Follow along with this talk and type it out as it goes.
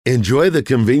Enjoy the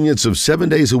convenience of 7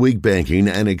 days a week banking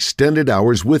and extended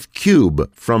hours with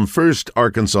Cube from First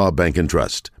Arkansas Bank and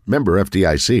Trust. Member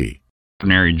FDIC.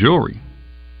 Ordinary jewelry.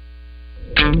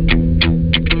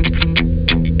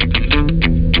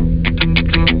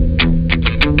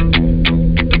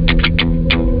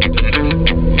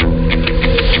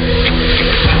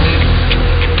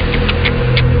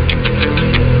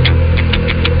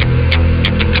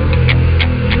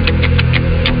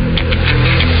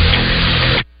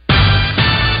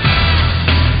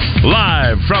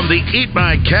 From the Eat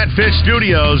My Catfish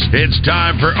studios, it's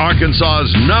time for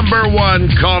Arkansas's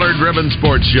 #1 caller-driven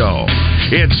sports show.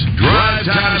 It's Drive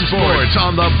Time Sports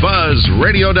on the Buzz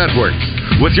Radio Network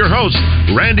with your hosts,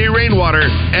 Randy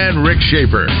Rainwater and Rick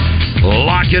Shaeffer.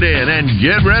 Lock it in and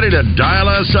get ready to dial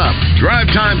us up. Drive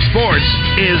Time Sports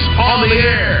is on the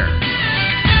air.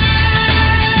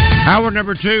 Hour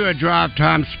number 2 at Drive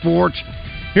Time Sports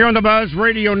here on the Buzz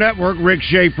Radio Network. Rick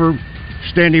Shaeffer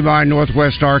standing by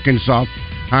Northwest Arkansas.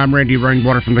 I'm Randy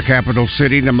Rainwater from the capital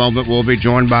city. In a moment, we'll be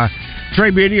joined by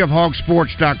Trey Biddy of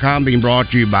hogsports.com, being brought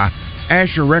to you by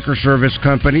Asher Record Service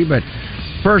Company. But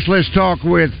first, let's talk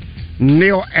with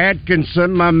Neil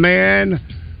Atkinson, my man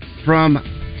from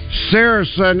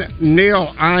Saracen.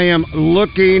 Neil, I am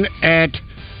looking at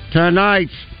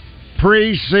tonight's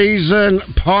preseason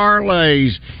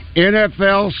parlays,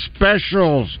 NFL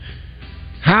specials.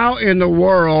 How in the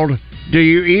world do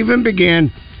you even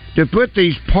begin to put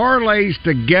these parlays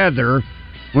together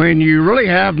when you really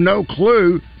have no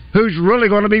clue who's really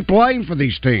going to be playing for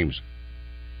these teams?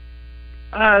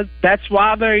 That's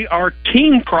why they are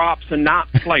team props and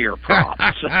not player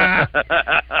props. Yeah,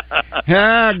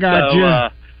 I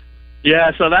got you.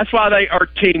 So that's why they are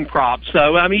team props.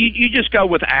 So, I mean, you just go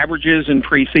with averages in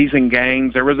preseason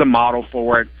games. There was a model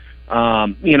for it.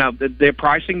 The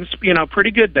pricing's,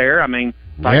 pretty good there. I mean,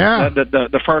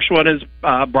 the first one is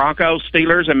Broncos,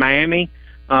 Steelers, and Miami,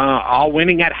 all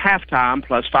winning at halftime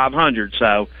plus 500.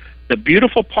 So the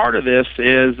beautiful part of this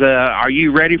is, are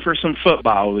you ready for some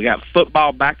football? We got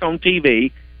football back on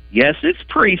TV. Yes, it's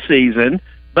preseason,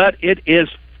 but it is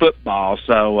football.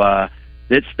 So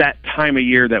it's that time of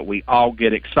year that we all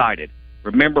get excited.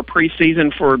 Remember,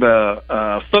 preseason for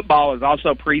the football is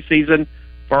also preseason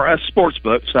for us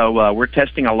sportsbook. So we're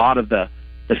testing a lot of the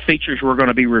features we're going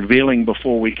to be revealing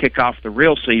before we kick off the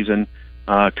real season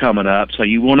coming up. So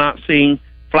you will not see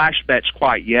flash bets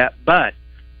quite yet, but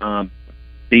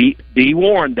be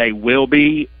warned, they will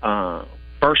be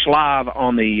first live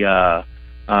on the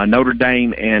Notre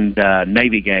Dame and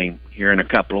Navy game here in a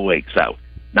couple of weeks. So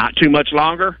not too much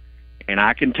longer, and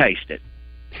I can taste it.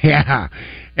 Yeah,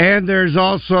 and there's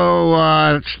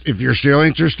also, if you're still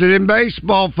interested in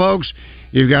baseball, folks,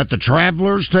 you've got the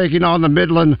Travelers taking on the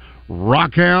Midland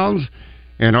Rockhounds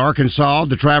in Arkansas.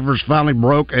 The Travelers finally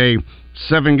broke a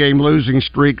 7-game losing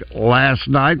streak last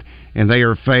night, and they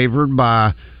are favored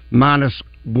by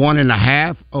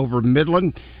 -1.5 over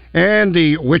Midland. And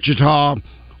the Wichita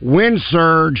Wind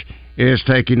Surge is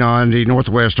taking on the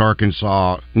Northwest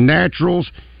Arkansas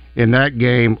Naturals. In that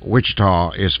game,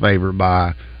 Wichita is favored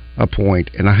by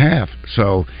 1.5.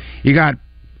 So you got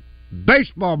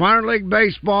baseball, minor league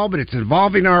baseball, but it's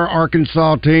involving our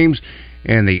Arkansas teams.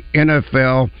 And the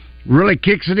NFL really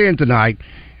kicks it in tonight,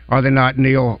 are they not,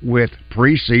 Neil, with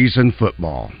preseason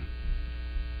football?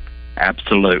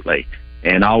 Absolutely.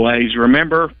 And always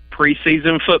remember,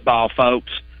 preseason football,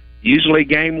 folks, usually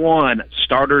game one,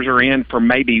 starters are in for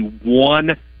maybe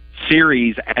one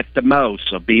series at the most.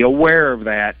 So be aware of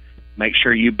that. Make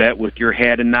sure you bet with your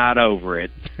head and not over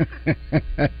it.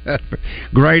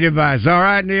 Great advice. All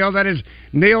right, Neil, that is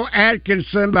Neil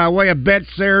Atkinson by way of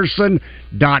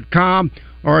BetSaracen.com,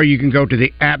 or you can go to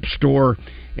the App Store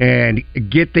and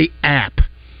get the app.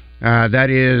 That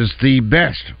is the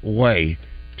best way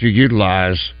to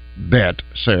utilize Bet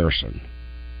Saracen.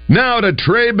 Now to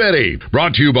Trey Biddy,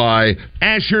 brought to you by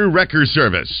Asher Record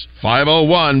Service,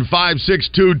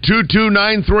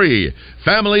 501-562-2293.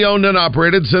 Family owned and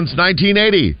operated since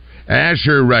 1980.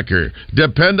 Asher Record,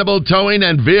 dependable towing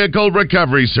and vehicle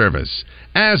recovery service.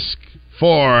 Ask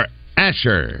for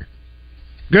Asher.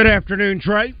 Good afternoon,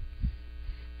 Trey.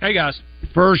 Hey, guys.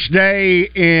 First day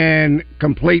in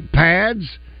complete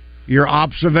pads. Your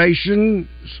observations,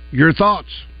 your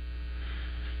thoughts?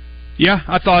 Yeah,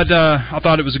 I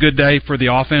thought it was a good day for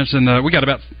the offense, and we got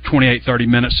about 28-30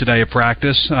 minutes today of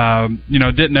practice.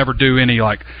 Didn't ever do any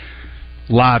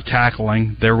live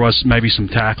tackling. There was maybe some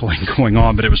tackling going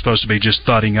on, but it was supposed to be just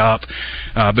thudding up,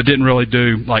 but didn't really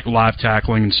do live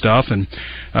tackling and stuff. And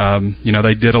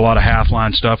they did a lot of half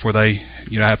line stuff where they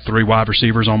have 3 wide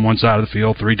receivers on one side of the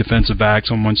field, 3 defensive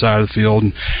backs on one side of the field,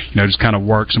 and just kind of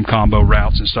work some combo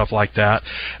routes and stuff like that.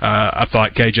 I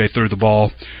thought KJ threw the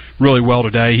ball really well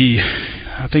today.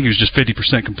 I think he was just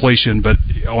 50% completion, but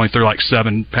only threw like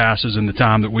 7 passes in the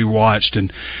time that we watched,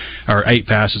 or 8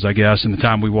 passes, I guess, in the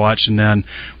time we watched, and then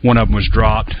one of them was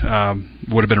dropped.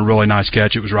 Would have been a really nice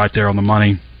catch. It was right there on the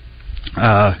money.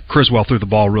 Criswell threw the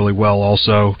ball really well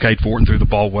also. Cade Fortin threw the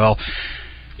ball well.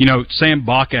 Sam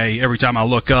Bakke, every time I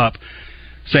look up,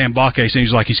 Sam Bakke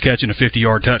seems like he's catching a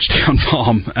 50-yard touchdown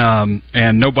bomb,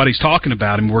 and nobody's talking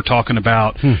about him. We're talking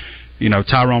about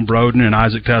Tyrone Broden and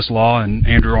Isaac Teslaw and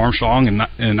Andrew Armstrong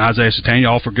and Isaiah Satania,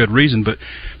 all for good reason. But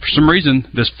for some reason,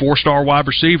 this 4-star wide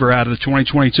receiver out of the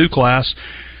 2022 class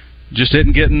just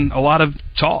isn't getting a lot of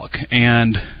talk.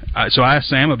 And so I asked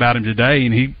Sam about him today,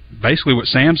 and he basically what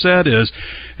Sam said is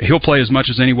he'll play as much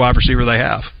as any wide receiver they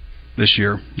have this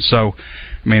year. So,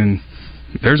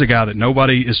 there's a guy that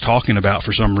nobody is talking about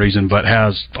for some reason, but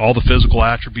has all the physical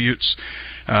attributes,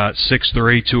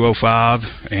 6'3", 205,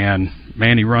 and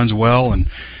man, he runs well, and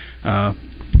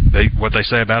what they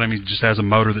say about him, he just has a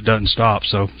motor that doesn't stop.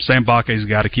 So Sam Bakke's a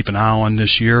guy to keep an eye on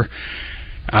this year.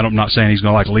 I'm not saying he's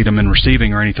going to lead them in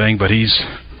receiving or anything, but he's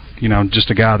just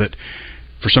a guy that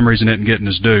for some reason isn't getting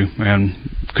his due and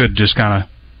could just kind of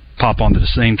pop onto the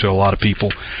scene to a lot of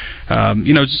people.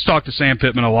 Just talk to Sam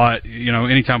Pittman a lot.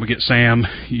 Anytime we get Sam,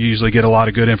 you usually get a lot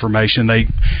of good information. They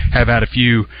have had a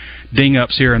few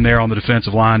ding-ups here and there on the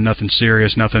defensive line, nothing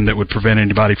serious, nothing that would prevent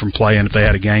anybody from playing if they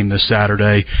had a game this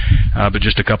Saturday, but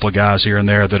just a couple of guys here and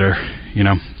there that are,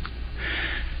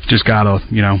 just got to,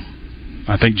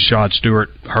 I think Jashad Stewart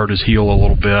hurt his heel a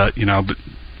little bit, but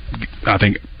I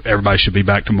think everybody should be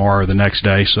back tomorrow or the next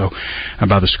day, so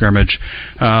by the scrimmage.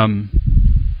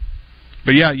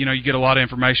 But yeah, you get a lot of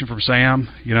information from Sam,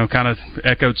 kind of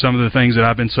echoed some of the things that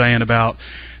I've been saying about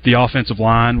the offensive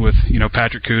line with,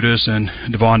 Patrick Kudus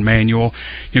and Devon Manuel.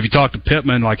 If you talk to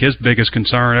Pittman, his biggest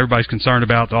concern, everybody's concerned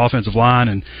about the offensive line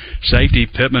and safety.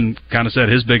 Pittman kind of said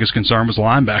his biggest concern was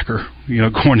linebacker,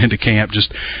 going into camp.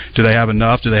 Just do they have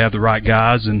enough? Do they have the right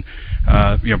guys? And,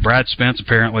 Brad Spence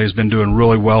apparently has been doing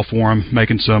really well for him,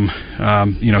 making some,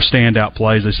 standout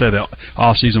plays. They said the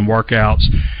off-season workouts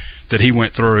that he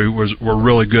went through were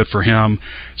really good for him.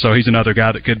 So he's another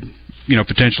guy that could,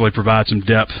 potentially provide some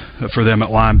depth for them at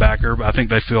linebacker. But I think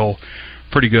they feel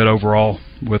pretty good overall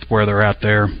with where they're at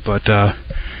there. But,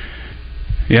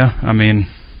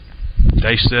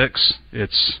 day 6,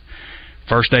 it's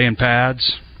first day in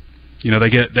pads. They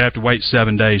have to wait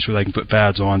 7 days before they can put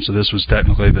pads on. So this was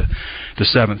technically the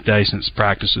 7th day since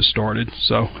practice has started.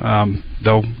 So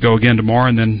they'll go again tomorrow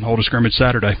and then hold a scrimmage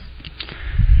Saturday.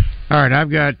 All right,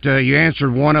 I've got, you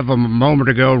answered one of them a moment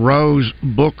ago, Rose,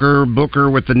 Booker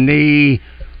with the knee,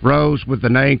 Rose with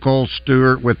an ankle,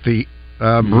 Stewart with the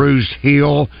bruised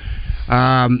heel.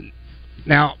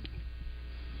 Now,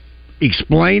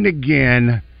 explain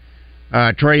again,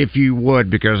 Trey, if you would,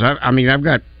 because, I've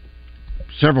got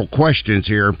several questions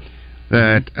here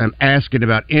that I'm asking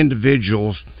about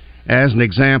individuals. As an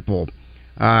example,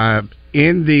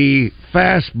 in the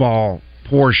fastball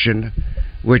portion,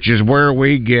 which is where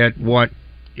we get what,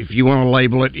 if you want to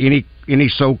label it, any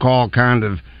so-called kind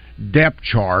of depth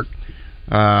chart.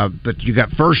 But you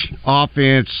got first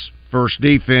offense, first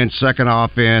defense, second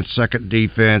offense, second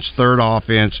defense, third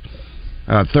offense,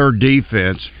 third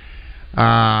defense.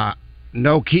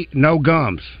 No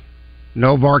Gums,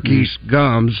 no Varkey's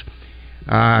Gums,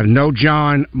 no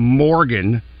John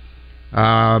Morgan.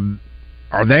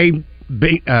 Are they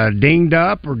dinged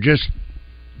up, or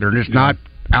they're just not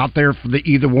out there for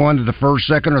either one of the first,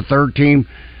 second, or third team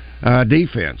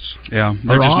defense? Yeah,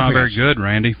 they're just not very good,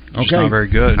 Randy. Okay, just not very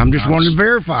good. I'm just wanting to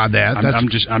verify that. I'm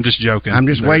just joking. I'm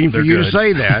just waiting for you to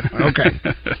say that. Okay.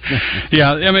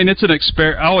 Yeah, it's an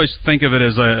I always think of it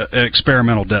as an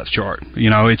experimental depth chart.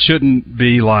 It shouldn't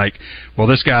be like, well,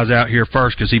 this guy's out here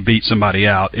first because he beat somebody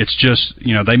out. It's just,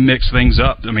 they mix things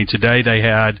up. Today they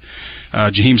had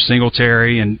Jaheim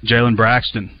Singletary and Jalen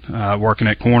Braxton working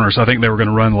at corners. I think they were going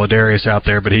to run Ladarius out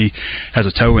there, but he has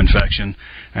a toe infection,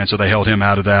 and so they held him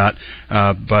out of that.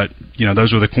 But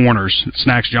those were the corners.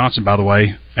 Snacks Johnson, by the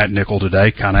way, at nickel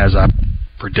today, kind of as I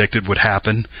predicted would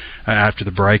happen after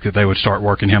the break, that they would start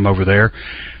working him over there.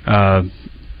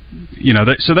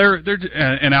 So they're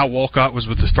and Al Walcott was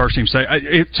with the first team.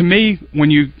 To me, when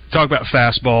you talk about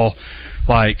fastball,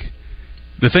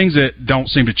 the things that don't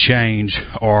seem to change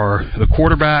are the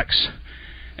quarterbacks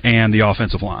and the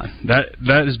offensive line. That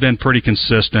has been pretty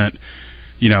consistent,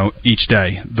 each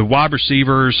day. The wide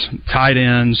receivers, tight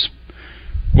ends,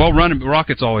 Well,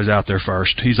 Rocket's always out there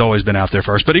first. He's always been out there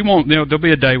first, but he won't. There'll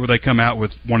be a day where they come out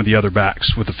with one of the other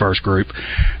backs with the first group.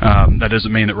 That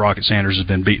doesn't mean that Rocket Sanders has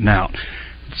been beaten out.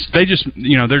 They just,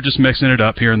 they're just mixing it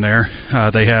up here and there.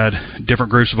 They had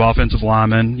different groups of offensive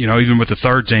linemen. Even with the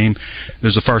third team, it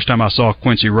was the first time I saw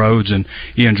Quincy Rhodes and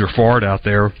Ian Gerfard out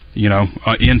there,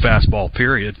 in fastball,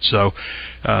 period. So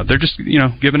they're just,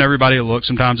 giving everybody a look.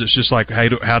 Sometimes it's just like, hey,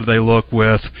 how do they look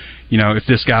with, if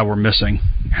this guy were missing,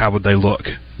 how would they look?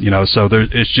 So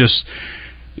it's just,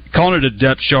 calling it a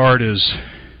depth chart is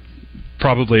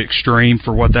probably extreme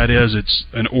for what that is. It's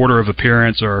an order of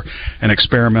appearance or an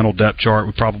experimental depth chart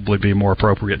would probably be a more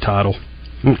appropriate title.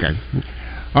 Okay.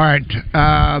 All right.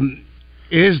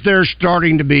 Is there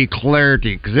starting to be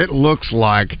clarity? Because it looks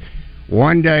like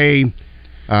one day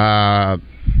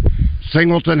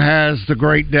Singleton has the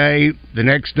great day. The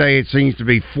next day it seems to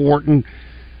be Fortin.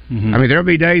 Mm-hmm. I mean, there'll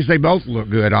be days they both look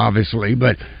good, obviously.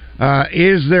 But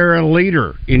is there a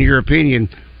leader, in your opinion,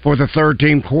 for the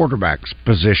third-team quarterback's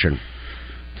position?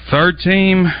 Third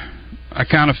team, I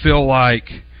kind of feel like,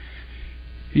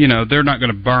 they're not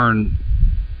going to burn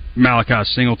Malachi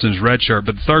Singleton's red shirt,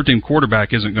 but the third team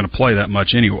quarterback isn't going to play that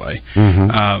much anyway.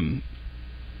 Mm-hmm.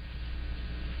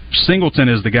 Singleton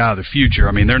is the guy of the future.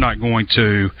 I mean, they're not going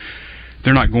to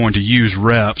use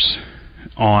reps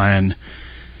on,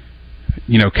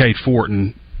 Cade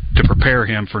Fortin to prepare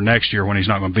him for next year when he's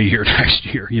not going to be here next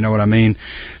year. You know what I mean?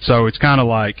 So it's kind of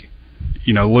like,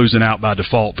 losing out by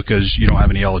default because you don't have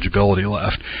any eligibility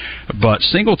left. But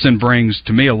Singleton brings,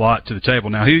 to me, a lot to the table.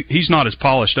 Now, he's not as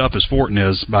polished up as Fortin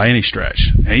is by any stretch.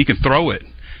 And he can throw it.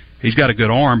 He's got a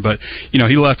good arm, but,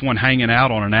 he left one hanging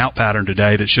out on an out pattern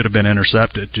today that should have been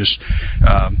intercepted. Just,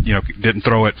 didn't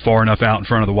throw it far enough out in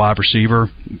front of the wide receiver.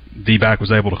 D-back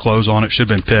was able to close on it. Should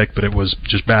have been picked, but it was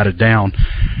just batted down.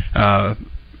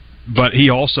 But he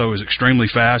also is extremely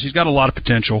fast. He's got a lot of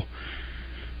potential,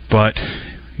 but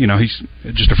he's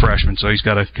just a freshman, so he's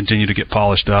got to continue to get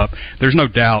polished up. There's no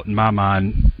doubt in my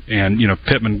mind, and,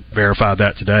 Pittman verified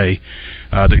that today,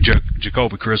 that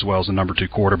Jacoby Criswell's the number 2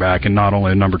 quarterback, and not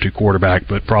only a number 2 quarterback,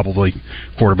 but probably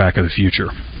quarterback of the future.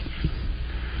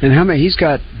 And how many he's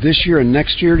got this year and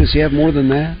next year? Does he have more than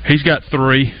that? He's got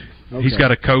 3. Okay. He's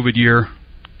got a COVID year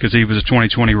because he was a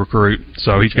 2020 recruit,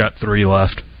 so he's got 3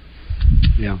 left.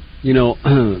 Yeah.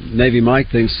 Navy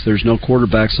Mike thinks there's no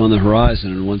quarterbacks on the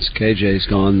horizon, and once KJ's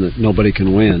gone, that nobody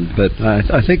can win. But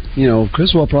I think,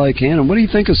 Criswell probably can. And what do you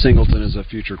think of Singleton as a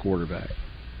future quarterback?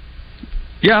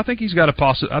 Yeah, I think he's got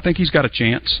I think he's got a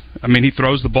chance. I mean, he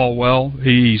throws the ball well.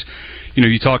 He's,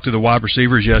 you talked to the wide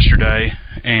receivers yesterday,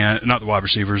 and not the wide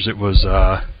receivers. It was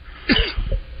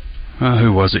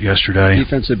who was it yesterday?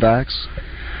 Defensive backs.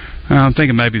 I'm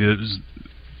thinking maybe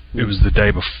it was the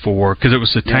day before, because it was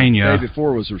Satania. Yeah, the day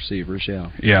before was receivers, yeah.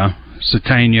 Yeah,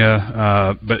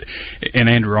 Satania, and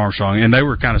Andrew Armstrong. And they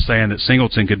were kind of saying that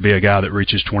Singleton could be a guy that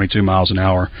reaches 22 miles an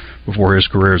hour before his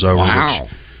career's over. Wow.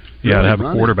 Which, to have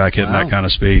a quarterback hitting that kind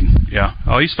of speed. Yeah.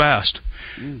 Oh, he's fast.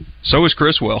 So is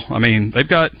Criswell. I mean, they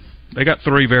got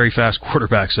 3 very fast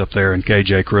quarterbacks up there in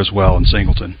KJ, Criswell, and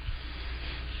Singleton.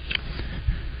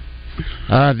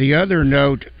 The other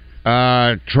note,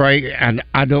 Trey, and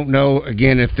I don't know,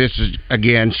 again, if this is,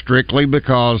 strictly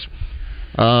because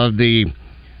of the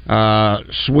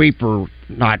sweeper,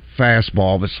 not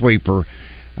fastball, but sweeper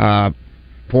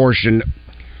portion.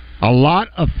 A lot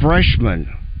of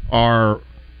freshmen are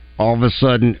all of a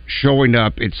sudden showing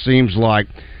up, it seems like.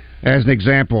 As an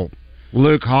example,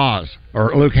 Luke Haas.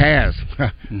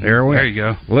 There you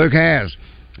go. Luke Haas.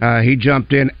 He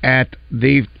jumped in at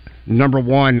the number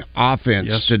 1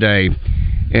 offense today.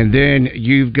 And then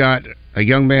you've got a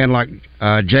young man like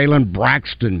Jalen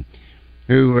Braxton,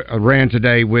 who ran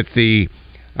today with the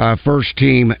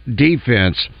first-team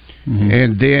defense. Mm-hmm.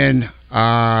 And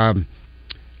then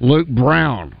Luke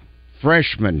Brown,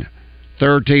 freshman,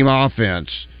 third-team offense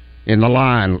in the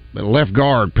line. Left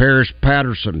guard, Paris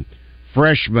Patterson,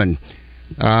 freshman.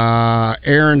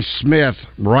 Aaron Smith,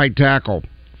 right tackle,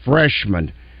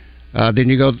 freshman. Then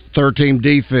you go third-team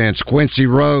defense, Quincy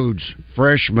Rhodes,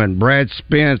 freshman. Brad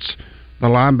Spence, the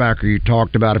linebacker you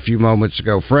talked about a few moments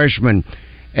ago, freshman.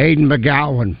 Aiden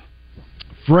McGowan,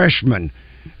 freshman.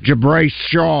 Jabrace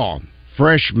Shaw,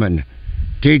 freshman.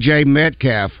 TJ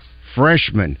Metcalf,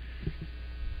 freshman.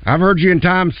 I've heard you in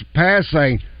times past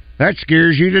saying that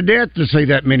scares you to death to see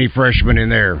that many freshmen in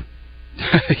there.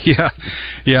 Yeah.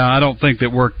 I don't think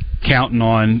that we're counting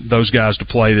on those guys to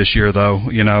play this year, though.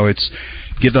 It's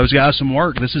give those guys some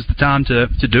work. This is the time to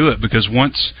do it, because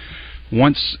once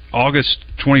August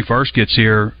 21st gets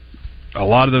here, a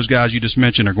lot of those guys you just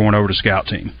mentioned are going over to scout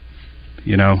team.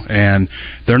 and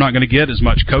they're not going to get as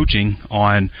much coaching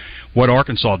on what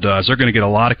Arkansas does. They're going to get a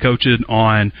lot of coaching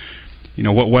on,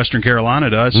 what Western Carolina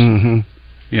does,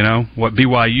 what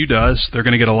BYU does. They're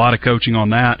going to get a lot of coaching on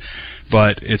that,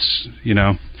 but it's,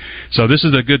 so this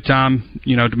is a good time,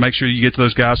 to make sure you get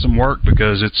those guys some work,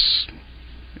 because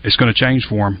it's going to change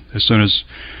for them as soon as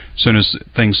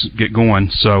things get going.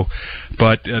 So,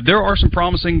 but there are some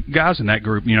promising guys in that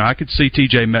group. I could see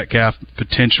TJ Metcalf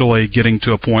potentially getting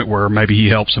to a point where maybe he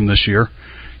helps them this year,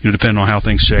 depending on how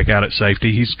things shake out at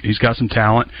safety. He's got some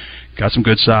talent, got some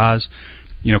good size.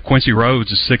 Quincy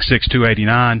Rhodes is 6'6",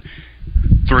 289.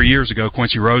 3 years ago,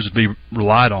 Quincy Rhodes would be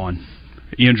relied on.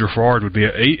 Ian Giffard would be.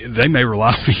 They may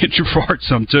rely on Ian Giffard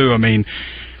some too. I mean,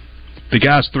 the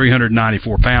guy's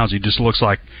 394 pounds. He just looks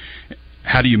like,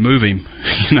 how do you move him?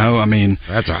 I mean,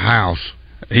 that's a house.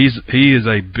 He is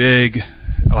a big,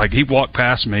 he walked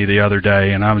past me the other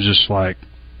day, and I was just like,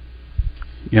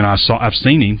 I've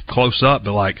seen him close up,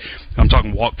 but I'm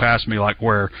talking walk past me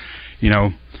where,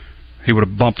 he would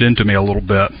have bumped into me a little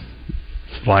bit,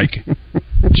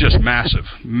 just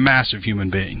massive human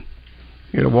being.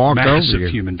 He'd have walked over you. Massive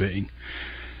human being.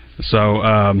 So,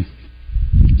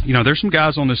 there's some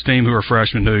guys on this team who are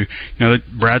freshmen who,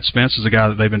 Brad Spence is a guy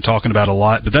that they've been talking about a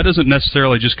lot, but that doesn't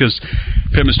necessarily, just because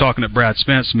Pittman's talking at Brad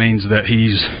Spence, means that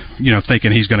he's,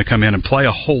 thinking he's going to come in and play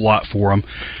a whole lot for him.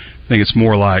 I think it's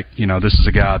more like, this is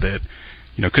a guy that,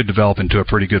 could develop into a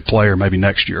pretty good player maybe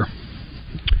next year.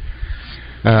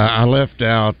 I left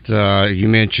out, you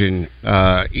mentioned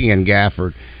Ian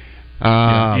Gafford.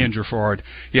 Ian Giffard.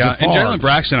 Yeah, and Jalen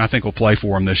Braxton, I think, will play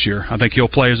for him this year. I think he'll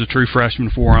play as a true freshman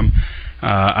for him.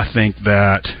 I think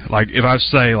that, if I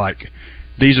say,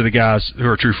 these are the guys who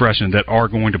are true freshmen that are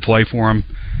going to play for him,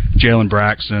 Jalen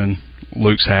Braxton,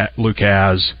 Luke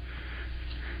Has,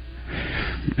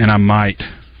 and I might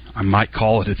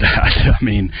call it at that. I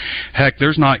mean, heck,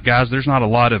 there's not a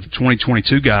lot of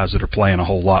 2022 guys that are playing a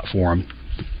whole lot for him.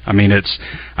 I mean, it's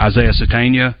Isaiah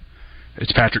Satania,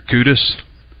 it's Patrick Kudus.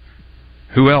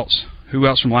 Who else? Who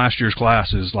else from last year's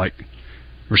class is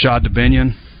Rashad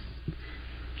DeBinion?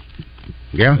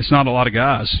 Yeah. It's not a lot of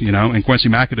guys, and Quincy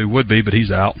McAdoo would be, but he's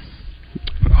out,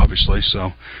 obviously.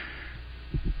 So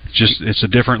it's a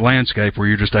different landscape where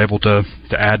you're just able to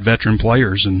add veteran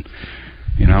players, and,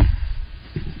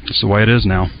 it's the way it is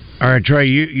now. All right, Trey,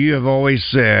 you have always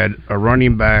said a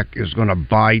running back is going to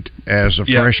bite as a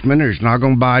freshman, or he's not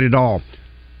going to bite at all.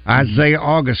 Isaiah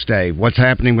Auguste, what's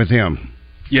happening with him?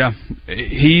 Yeah,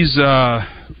 he's.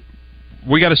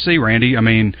 We got to see, Randy. I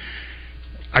mean,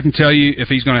 I can tell you if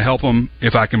he's going to help him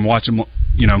if I can watch him.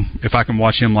 If I can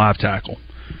watch him live tackle,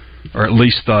 or at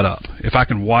least thud up. If I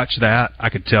can watch that, I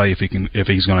could tell you if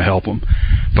he's going to help him.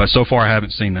 But so far, I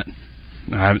haven't seen it.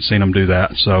 I haven't seen him do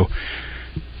that. So,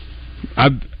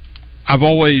 I've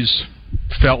always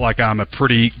felt like I'm a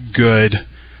pretty good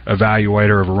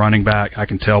evaluator of a running back. I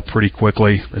can tell pretty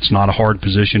quickly. It's not a hard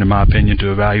position, in my opinion,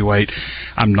 to evaluate.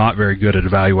 I'm not very good at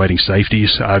evaluating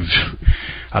safeties.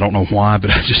 I don't know why, but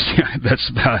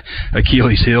that's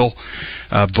Achilles' heel.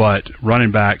 But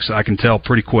running backs, I can tell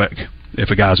pretty quick if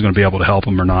a guy's going to be able to help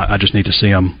him or not. I just need to see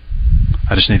him.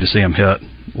 Hit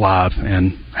live,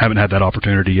 and haven't had that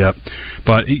opportunity yet.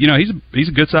 But he's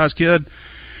a good-sized kid.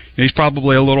 He's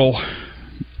probably a little,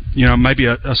 maybe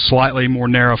a slightly more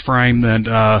narrow frame than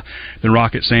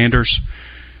Rocket Sanders,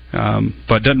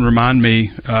 but doesn't remind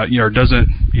me,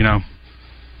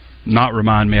 not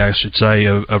remind me, I should say,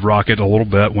 of Rocket a little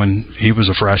bit when he was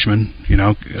a freshman.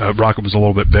 Rocket was a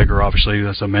little bit bigger, obviously,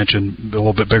 as I mentioned, a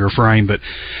little bit bigger frame, but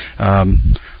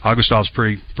Augustov's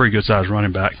pretty good-sized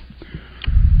running back.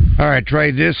 All right,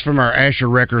 Trey, this from our Asher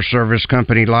Wrecker Service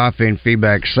Company Life and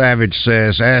Feedback. Savage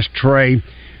says, ask Trey,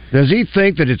 does he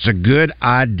think that it's a good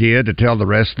idea to tell the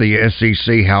rest of the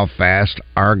SEC how fast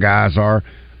our guys are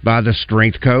by the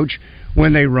strength coach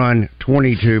when they run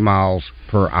 22 miles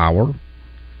per hour?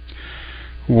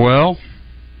 Well,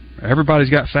 everybody's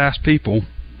got fast people,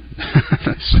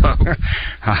 so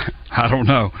I don't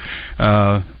know.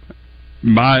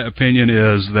 My opinion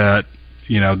is that,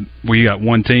 we got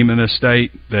one team in this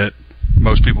state that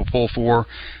most people pull for.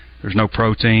 There's no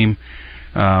pro team.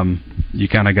 You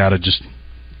kind of got to just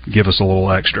give us a little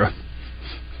extra.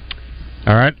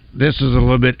 All right. This is a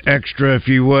little bit extra, if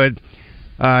you would.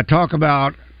 Talk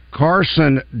about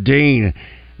Carson Dean.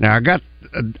 Now,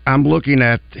 I'm looking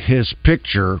at his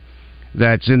picture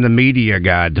that's in the media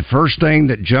guide. The first thing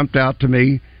that jumped out to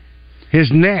me, his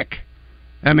neck.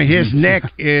 I mean, his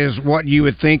neck is what you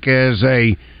would think as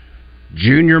a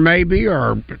junior maybe,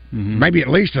 or maybe at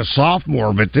least a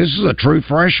sophomore, but this is a true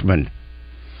freshman.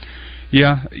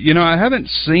 Yeah, I haven't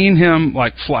seen him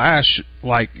flash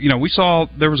like, we saw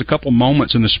there was a couple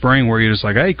moments in the spring where you're just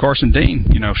like, hey, Carson Dean,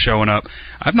 showing up.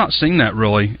 I've not seen that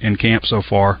really in camp so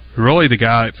far. Really, the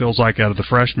guy, it feels like, out of the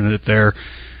freshmen that they're,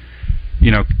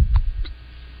 I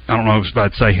don't know if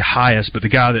I'd say highest, but the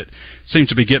guy that seems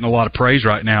to be getting a lot of praise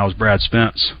right now is Brad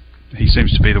Spence. He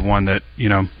seems to be the one that,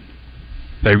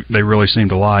 they really seem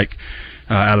to like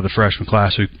out of the freshman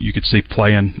class who you could see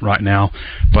playing right now.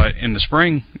 But in the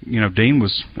spring, Dean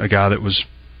was a guy that was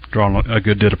drawing a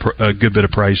good bit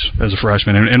of praise as a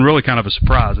freshman, and really kind of a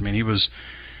surprise. I mean, he was,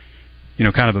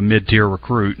 kind of a mid-tier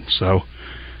recruit. So,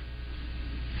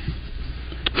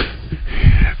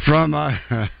 from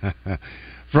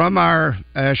our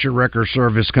Asher Record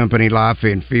Service Company live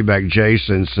feed feedback,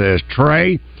 Jason says,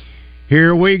 Trey,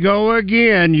 here we go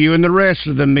again. You and the rest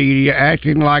of the media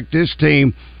acting like this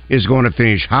team is going to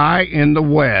finish high in the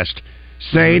West,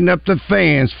 setting up the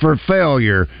fans for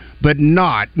failure, but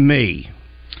not me.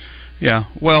 Yeah,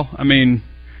 well, I mean,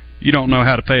 you don't know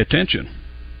how to pay attention.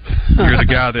 You're the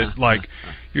guy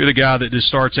that just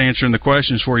starts answering the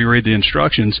questions before you read the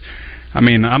instructions. I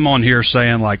mean, I'm on here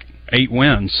saying like 8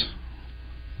 wins.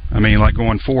 I mean, like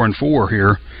going 4-4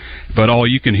 here, but all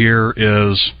you can hear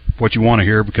is what you want to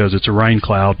hear because it's a rain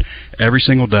cloud every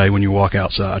single day when you walk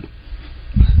outside.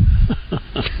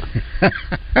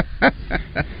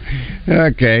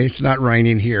 Okay, it's not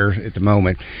raining here at the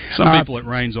moment. Some people, it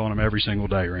rains on them every single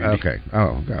day, Randy. Okay.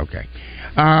 Oh, okay.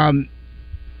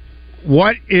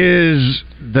 What is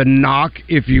the knock,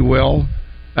 if you will,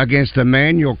 against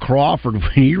Emmanuel Crawford?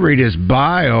 When you read his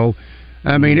bio,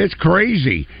 I mean, it's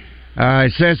crazy.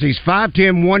 It says he's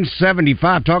 5'10",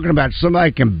 175, talking about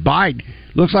somebody can bite.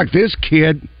 Looks like this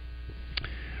kid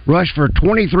rushed for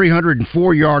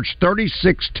 2,304 yards,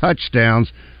 36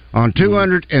 touchdowns on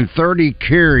 230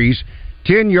 carries,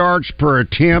 10 yards per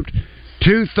attempt,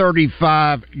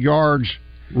 235 yards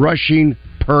rushing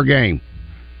per game.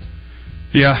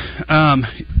 Yeah.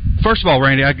 First of all,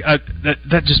 Randy,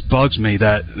 that just bugs me,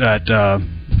 that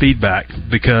feedback,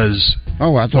 because...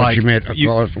 Oh, I thought you meant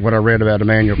what I read about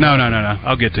Emmanuel. No.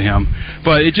 I'll get to him.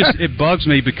 But it bugs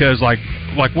me because like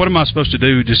what am I supposed to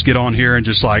do? Just get on here and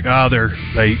just like,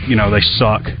 they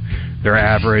suck. They're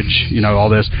average, all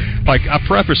this. Like, I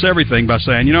preface everything by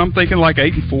saying, I'm thinking like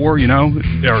 8-4, or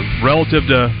relative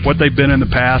to what they've been in the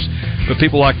past. But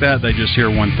people like that, they just hear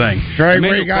one thing. Trey,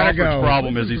 where you gotta go?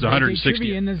 Problem is he's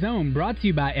 160. In the zone, brought to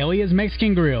you by Elia's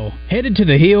Mexican Grill. Headed to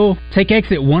the hill, take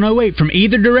exit 108 from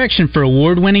either direction for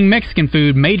award-winning Mexican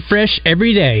food made fresh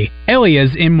every day.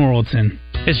 Elia's in Morrilton.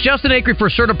 It's Justin Acree for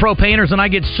CertaPro Painters, and I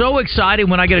get so excited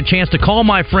when I get a chance to call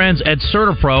my friends at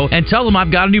CertaPro and tell them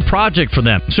I've got a new project for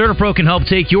them. CertaPro can help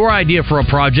take your idea for a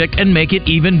project and make it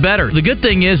even better. The good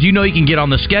thing is, you can get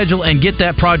on the schedule and get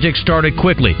that project started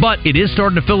quickly. But it is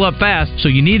starting to fill up fast, so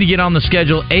you need to get on the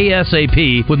schedule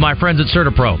ASAP with my friends at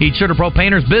CertaPro. Each CertaPro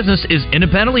Painters business is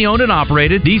independently owned and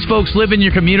operated. These folks live in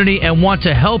your community and want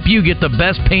to help you get the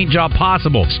best paint job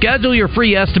possible. Schedule your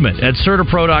free estimate at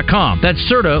CertaPro.com. That's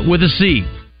Certa with a C.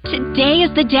 Today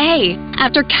is the day.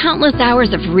 After countless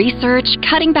hours of research,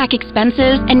 cutting back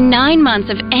expenses, and 9 months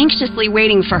of anxiously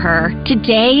waiting for her,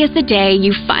 today is the day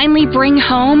you finally bring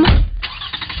home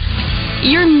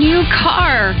your new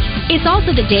car. It's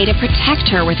also the day to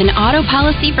protect her with an auto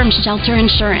policy from Shelter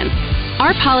Insurance.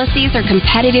 Our policies are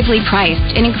competitively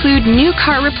priced and include new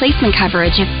car replacement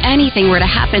coverage if anything were to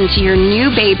happen to your new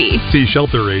baby. See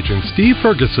Shelter agents Steve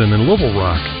Ferguson in Little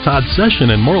Rock, Todd Session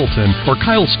in Morrilton, or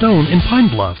Kyle Stone in Pine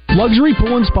Bluff. Luxury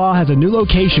Pool and Spa has a new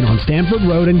location on Stanford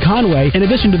Road in Conway in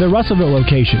addition to their Russellville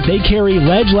location. They carry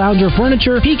Ledge Lounger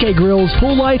furniture, PK Grills,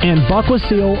 Pool Life, and Buckwa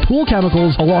Seal pool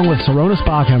chemicals along with Sorona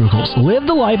Spa chemicals. Live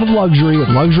the life of luxury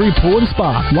with Luxury Pool and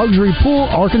Spa.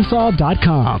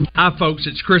 LuxuryPoolArkansas.com. Hi folks,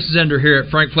 it's Chris Zender here at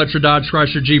Frank Fletcher Dodge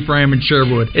Chrysler Jeep Ram in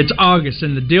Sherwood. It's August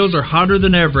and the deals are hotter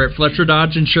than ever at Fletcher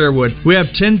Dodge in Sherwood. We have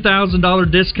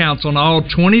 $10,000 discounts on all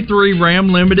 23 Ram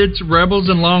Limiteds, Rebels,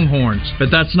 and Longhorns.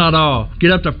 But that's not all.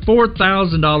 Get up to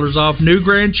 $4,000 off new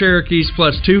Grand Cherokees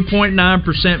plus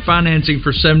 2.9% financing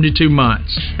for 72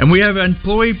 months. And we have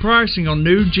employee pricing on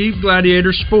new Jeep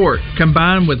Gladiator Sport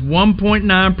combined with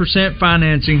 1.9%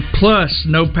 financing plus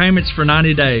no payments for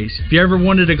 90 days. If you ever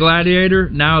wanted a Gladiator,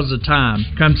 now's the time.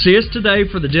 Come see us today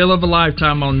for the deal of a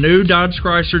lifetime on new Dodge,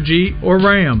 Chrysler, Jeep, or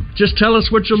Ram. Just tell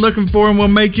us what you're looking for and we'll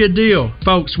make you a deal.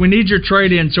 Folks, we need your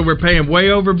trade-in, so we're paying way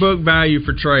over book value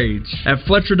for trades. At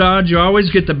Fletcher Dodge, you always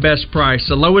get the best price,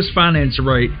 the lowest finance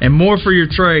rate, and more for your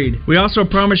trade. We also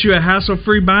promise you a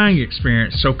hassle-free buying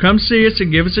experience, so come see us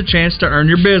and give us a chance to earn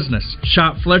your business.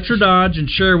 Shop Fletcher Dodge in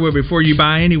Sherwood before you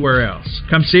buy anywhere else.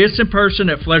 Come see us in person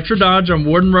at Fletcher Dodge on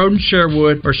Warden Road in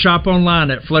Sherwood or shop online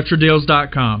at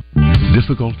FletcherDeals.com.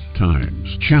 Difficult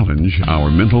times challenge our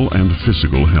mental and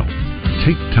physical health.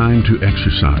 Take time to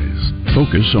exercise.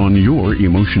 Focus on your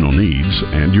emotional needs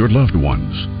and your loved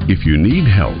ones. If you need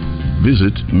help,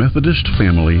 visit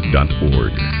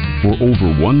MethodistFamily.org. For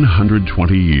over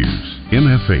 120 years,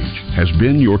 MFH has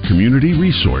been your community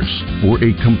resource for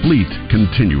a complete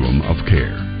continuum of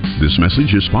care. This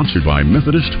message is sponsored by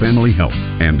Methodist Family Health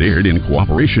and aired in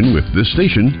cooperation with this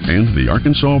station and the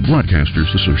Arkansas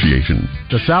Broadcasters Association.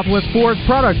 The Southwest Forest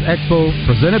Products Expo,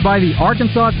 presented by the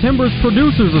Arkansas Timbers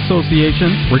Producers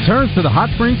Association, returns to the Hot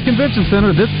Springs Convention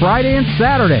Center this Friday and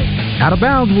Saturday. Out of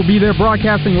Bounds will be there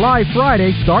broadcasting live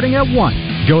Friday starting at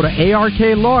 1. Go to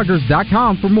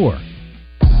ARKloggers.com for more.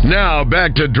 Now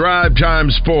back to Drive Time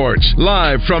Sports,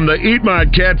 live from the Eat My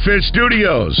Catfish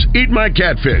studios. Eat My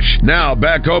Catfish, now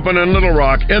back open in Little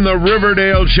Rock in the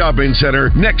Riverdale Shopping Center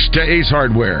next to Ace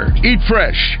Hardware. Eat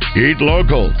fresh, eat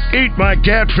local, eat my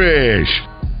catfish.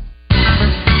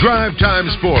 Drive Time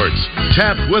Sports,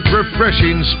 tapped with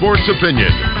refreshing sports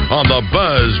opinion on the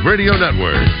Buzz Radio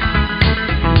Network.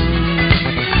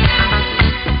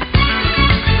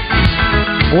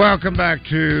 Welcome back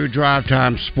to Drive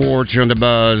Time Sports on the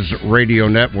Buzz Radio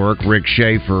Network. Rick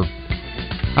Shaeffer.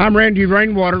 I'm Randy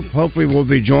Rainwater. Hopefully we'll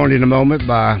be joined in a moment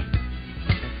by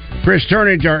Chris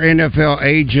Turnage, our NFL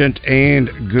agent and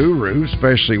guru,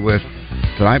 especially with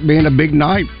tonight being a big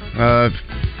night of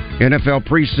NFL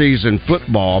preseason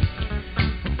football.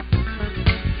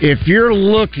 If you're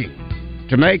looking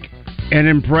to make an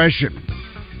impression,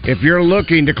 if you're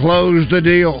looking to close the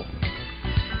deal,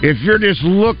 if you're just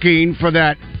looking for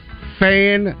that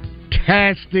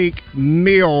fantastic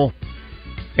meal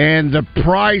and the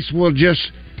price will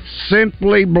just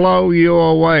simply blow you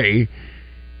away,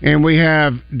 and we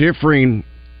have differing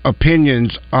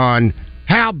opinions on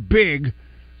how big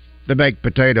the baked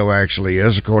potato actually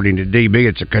is. According to DB,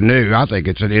 it's a canoe. I think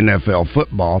it's an NFL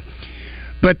football.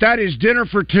 But that is dinner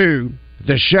for two,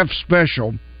 the chef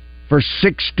special, for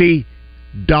 $60.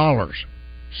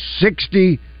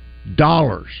 $60.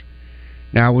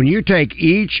 Now, when you take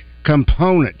each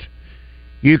component,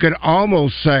 you could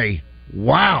almost say,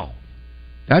 wow,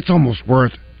 that's almost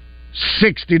worth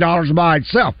 $60 by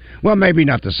itself. Well, maybe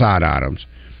not the side items,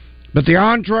 but the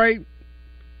entree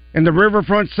and the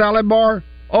riverfront salad bar,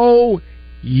 oh,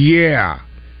 yeah,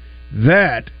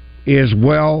 that is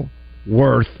well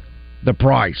worth the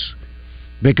price,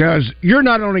 because you're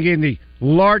not only getting the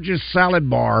largest salad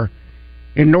bar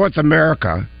in North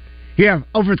America, you have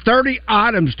over 30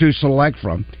 items to select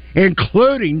from,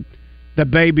 including the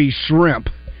baby shrimp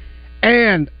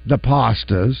and the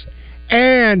pastas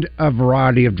and a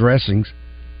variety of dressings.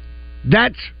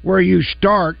 That's where you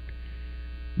start,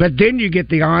 but then you get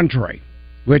the entree,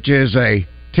 which is a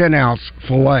 10-ounce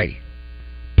filet,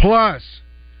 plus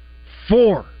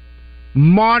 4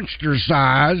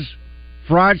 monster-size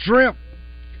fried shrimp.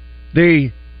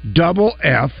 The double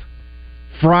F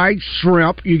fried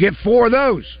shrimp, you get 4 of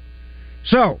those.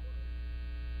 So,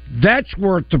 that's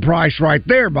worth the price right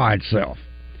there by itself.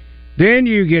 Then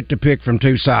you get to pick from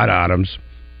 2 side items.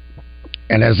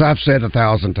 And as I've said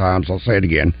 1,000 times, I'll say it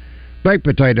again, baked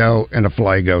potato and a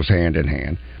filet goes hand in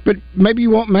hand. But maybe you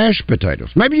want mashed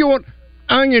potatoes. Maybe you want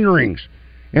onion rings.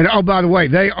 And, oh, by the way,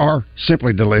 they are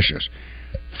simply delicious.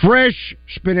 Fresh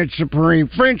spinach supreme,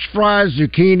 French fries,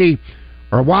 zucchini,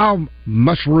 or wild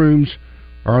mushrooms,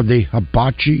 or the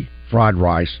hibachi fried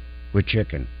rice with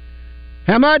chicken.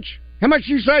 How much? How much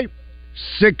you say?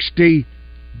 $60.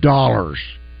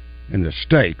 And the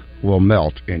steak will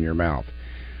melt in your mouth.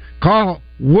 Call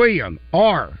William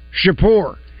R.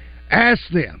 Shapour. Ask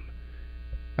them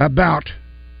about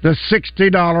the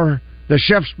 $60, the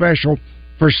chef special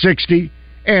for $60,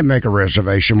 and make a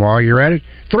reservation while you're at it.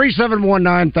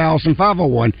 371-9000,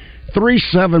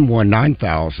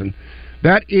 501-371-9000.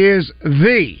 That is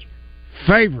the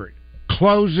favorite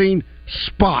closing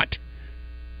spot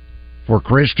for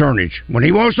Chris Turnage. When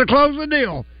he wants to close the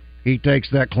deal, he takes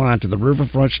that client to the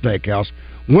Riverfront Steakhouse,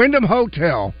 Wyndham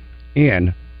Hotel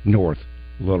in North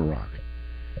Little Rock.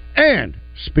 And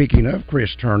speaking of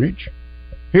Chris Turnage,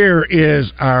 here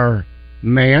is our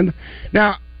man.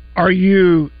 Now, are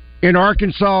you in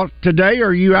Arkansas today, or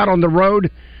are you out on the road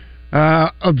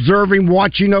observing,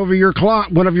 watching over your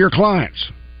one of your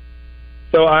clients?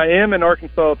 So I am in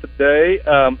Arkansas today.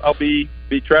 I'll be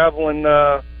traveling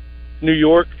New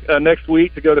York next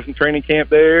week to go to some training camp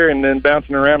there, and then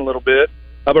bouncing around a little bit.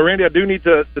 But Randy, I do need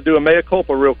to do a mea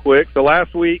culpa real quick. So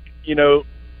last week, you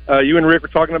and Rick were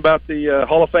talking about the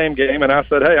Hall of Fame game, and I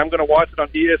said, hey, I'm going to watch it on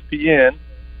ESPN.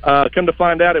 Come to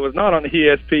find out, it was not on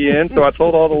ESPN, so I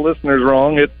told all the listeners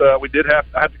wrong. I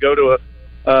had to go to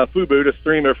a Fubo to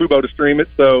stream it.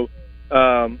 So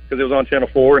because it was on Channel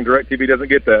 4 and DirecTV doesn't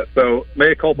get that. So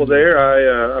mea culpa there.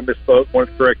 I misspoke.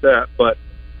 Wanted to correct that, but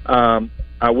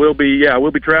I will be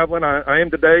traveling. I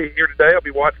am here today. I'll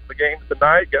be watching the games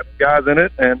tonight. Got some guys in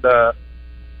it,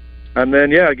 and then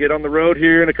get on the road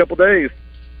here in a couple days.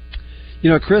 You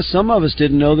know, Chris, some of us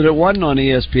didn't know that it wasn't on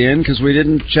ESPN because we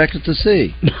didn't check it to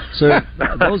see. So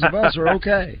those of us are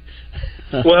okay.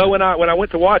 Well, when I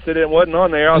went to watch it, it wasn't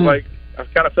on there. I was like, I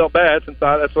kind of felt bad since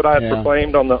that's what I had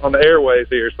proclaimed on the airways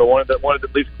here. So I wanted to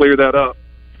at least clear that up.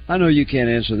 I know you can't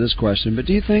answer this question, but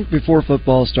do you think before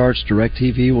football starts,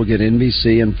 DirecTV will get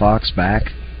NBC and Fox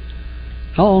back?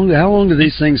 How long do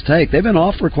these things take? They've been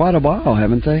off for quite a while,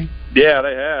 haven't they? Yeah,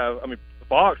 they have. I mean,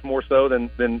 Fox more so than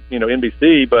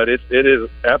NBC, but it is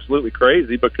absolutely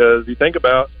crazy because you think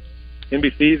about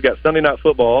NBC's got Sunday Night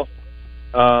Football,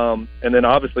 and then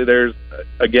obviously there's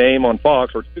a game on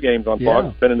Fox or two games on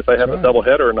Fox, depending if they have a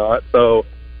doubleheader or not. So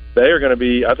they are going to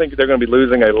be. I think they're going to be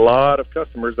losing a lot of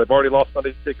customers. They've already lost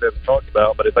Sunday's ticket, as we talked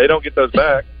about, but if they don't get those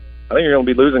back, I think you're going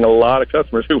to be losing a lot of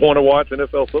customers who want to watch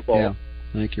NFL football. Yeah,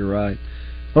 I think you're right.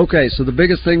 Okay, so the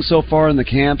biggest thing so far in the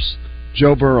camps,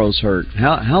 Joe Burrow's hurt.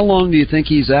 How long do you think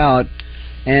he's out?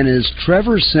 And is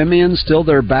Trevor Siemian still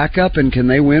their backup, and can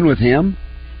they win with him?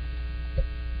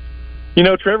 You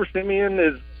know, Trevor Siemian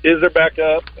is their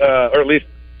backup, or at least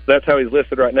that's how he's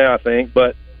listed right now, I think.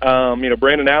 But,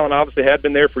 Brandon Allen obviously had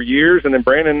been there for years, and then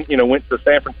Brandon, went to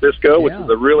San Francisco, which is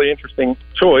a really interesting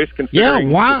choice considering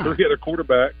the three other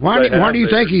quarterbacks. Why do you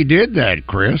think he did that,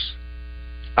 Chris?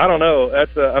 I don't know.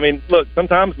 Look,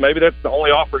 sometimes maybe that's the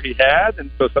only offer he had, and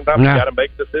so sometimes you got to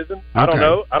make a decision. Okay. I don't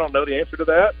know. I don't know the answer to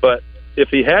that, but if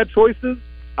he had choices,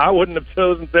 I wouldn't have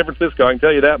chosen San Francisco. I can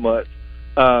tell you that much,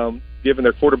 given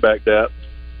their quarterback depth.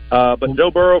 But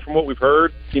Joe Burrow, from what we've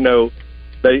heard,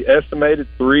 they estimated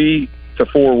 3 to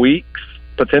 4 weeks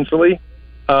potentially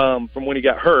from when he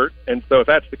got hurt, and so if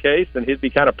that's the case, then he'd be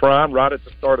kind of primed right at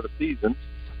the start of the season.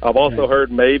 I've also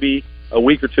heard maybe a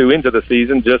week or two into the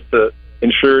season just to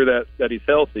ensure that he's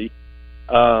healthy.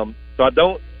 So I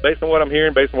don't, based on what I'm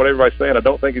hearing, based on what everybody's saying, I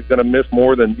don't think he's going to miss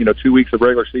more than 2 weeks of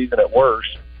regular season at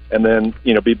worst, and then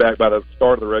be back by the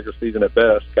start of the regular season at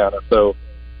best, kind of. So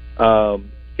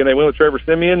can they win with Trevor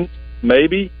Siemian?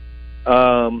 Maybe.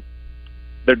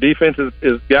 Their defense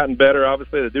is gotten better.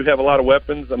 Obviously, they do have a lot of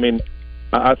weapons. I mean,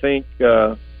 I think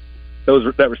that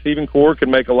receiving core can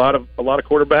make a lot of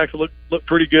quarterbacks look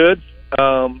pretty good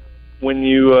when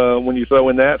you throw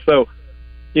in that. So.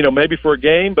 Maybe for a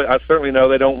game, but I certainly know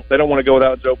they don't want to go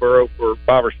without Joe Burrow for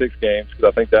 5 or 6 games because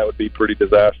I think that would be pretty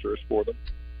disastrous for them.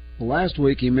 Well, last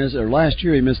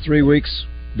year he missed 3 weeks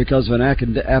because of an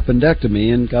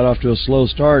appendectomy and got off to a slow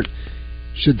start.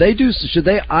 Should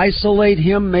they isolate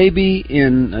him maybe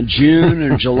in June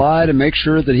or July to make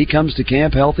sure that he comes to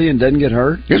camp healthy and doesn't get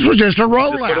hurt? This was just a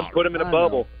rollout. Put him in a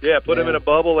bubble. Yeah, put him in a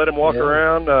bubble. Let him walk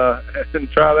around and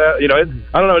try that.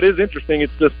 I don't know. It is interesting.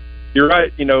 It's just. You're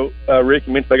right. Rick,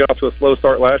 you mentioned they got off to a slow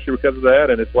start last year because of that,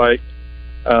 and it's like,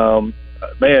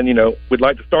 we'd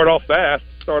like to start off fast,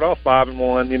 start off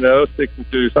 5-1,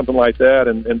 6-2, something like that,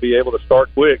 and be able to start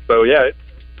quick. So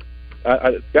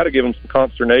it's got to give them some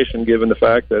consternation given the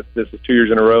fact that this is 2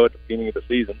 years in a row at the beginning of the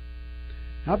season.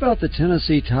 How about the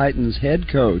Tennessee Titans head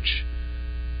coach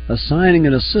assigning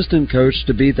an assistant coach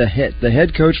to be the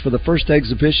head coach for the first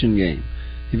exhibition game?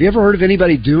 Have you ever heard of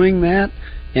anybody doing that?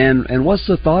 And what's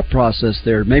the thought process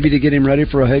there? Maybe to get him ready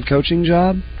for a head coaching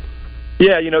job?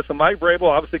 Yeah, so Mike Vrabel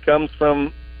obviously comes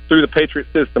through the Patriot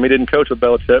system. He didn't coach with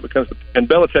Belichick, and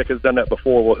Belichick has done that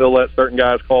before. Well, he'll let certain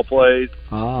guys call plays,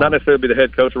 not necessarily be the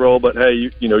head coach role, but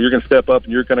hey, you're going to step up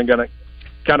and you're going to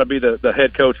kind of be the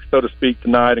head coach, so to speak,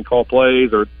 tonight and call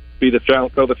plays or be throw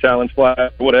the challenge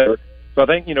flag or whatever. So I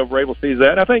think Vrabel sees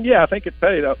that, and I think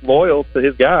it's loyal to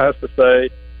his guys to say,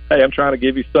 hey, I'm trying to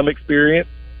give you some experience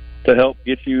to help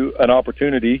get you an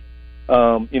opportunity,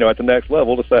 at the next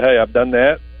level to say, hey, I've done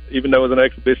that. Even though it was an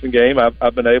exhibition game,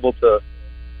 I've been able to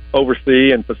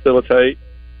oversee and facilitate,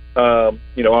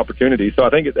 opportunities. So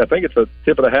I think it's a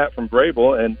tip of the hat from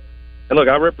Vrabel. And look,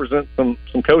 I represent some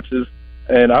coaches,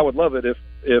 and I would love it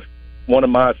if one of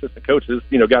my assistant coaches,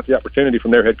 got the opportunity from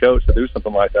their head coach to do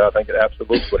something like that. I think it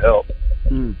absolutely would help.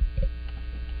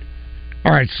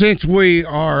 All right, since we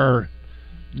are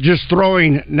just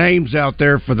throwing names out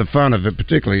there for the fun of it,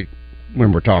 particularly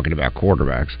when we're talking about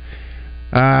quarterbacks.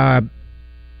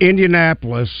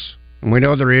 Indianapolis, and we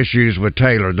know there are issues with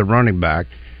Taylor, the running back,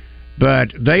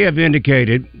 but they have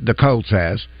indicated, the Colts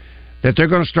has, that they're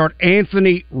going to start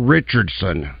Anthony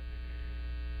Richardson.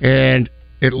 And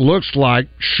it looks like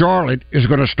Charlotte is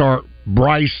going to start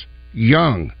Bryce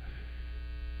Young.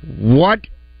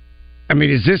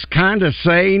 Is this kind of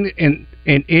saying, and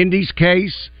in Indy's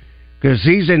case? Because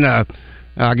he's in a,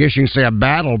 I guess you can say, a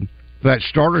battle for that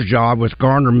starter's job with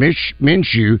Gardner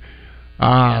Minshew.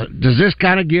 Does this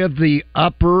kind of give the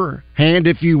upper hand,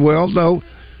 if you will, though,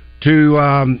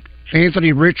 to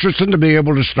Anthony Richardson to be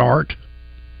able to start?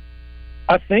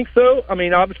 I think so. I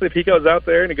mean, obviously, if he goes out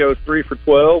there and he goes 3 for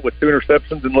 12 with 2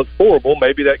 interceptions and looks horrible,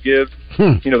 maybe that gives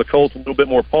the Colts a little bit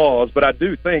more pause. But I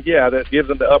do think, that gives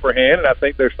them the upper hand, and I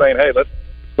think they're saying, hey, let's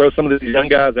throw some of these young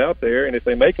guys out there, and if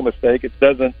they make a mistake,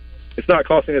 it's not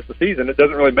costing us the season. It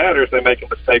doesn't really matter if they make a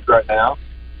mistake right now.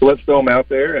 So let's throw them out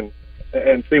there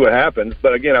and see what happens.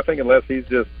 But again, I think unless he's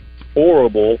just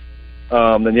horrible,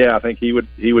 then I think he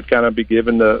would kind of be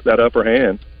given that upper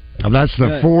hand. Now that's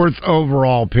the 4th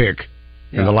overall pick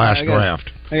in the last draft.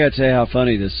 I got to tell you how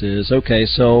funny this is. Okay,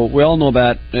 so we all know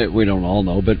about, we don't all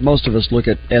know, but most of us look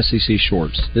at SEC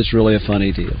shorts. It's really a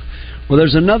funny deal. Well,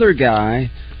 there's another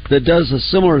guy that does a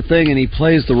similar thing, and he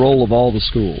plays the role of all the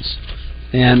schools.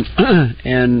 And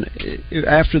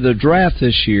after the draft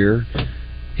this year,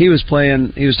 he was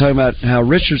talking about how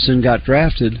Richardson got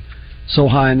drafted so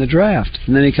high in the draft.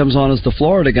 And then he comes on as the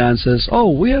Florida guy and says, oh,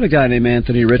 we had a guy named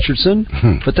Anthony Richardson,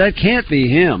 but that can't be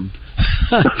him.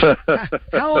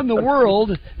 How in the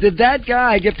world did that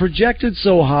guy get projected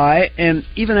so high and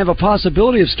even have a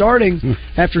possibility of starting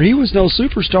after he was no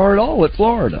superstar at all at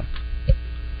Florida?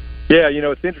 Yeah,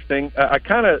 it's interesting. I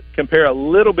kind of compare a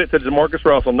little bit to Jamarcus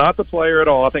Russell, not the player at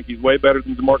all. I think he's way better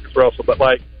than Jamarcus Russell, but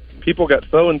people got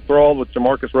so enthralled with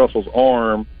Jamarcus Russell's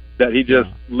arm that he just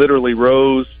literally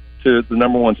rose to the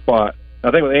number 1 spot.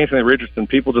 I think with Anthony Richardson,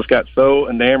 people just got so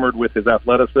enamored with his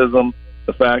athleticism,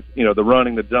 the fact, the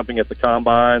running, the jumping at the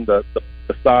combine, the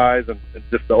size, and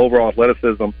just the overall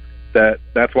athleticism,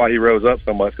 that's why he rose up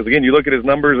so much. Because, again, you look at his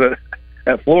numbers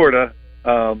at Florida,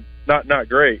 not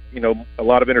great, a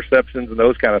lot of interceptions and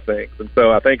those kind of things. And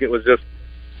so I think it was just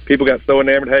people got so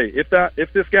enamored, hey,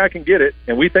 if this guy can get it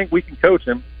and we think we can coach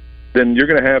him, then you're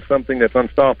going to have something that's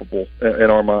unstoppable in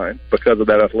our mind because of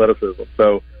that athleticism.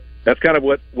 So that's kind of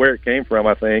where it came from,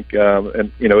 I think.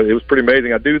 And, it was pretty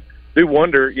amazing. I do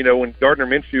wonder, when Gardner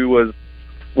Minshew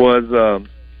was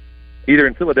either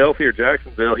in Philadelphia or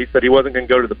Jacksonville, he said he wasn't going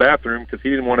to go to the bathroom because he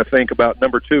didn't want to think about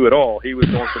number 2 at all. He was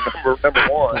going for number 1.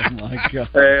 Oh, my gosh.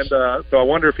 And so I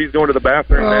wonder if he's going to the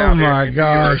bathroom now. Oh, my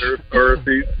gosh. Or if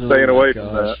he's staying away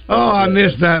from that. Oh, I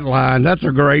missed that line. That's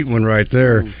a great one right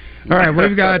there. All right,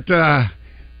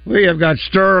 we have got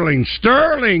Sterling.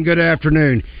 Sterling, good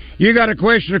afternoon. You got a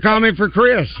question or comment for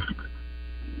Chris?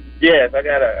 Yes, I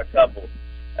got a couple.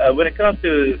 When it comes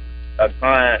to a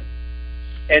client,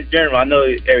 in general, I know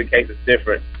every case is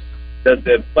different. Does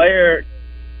the player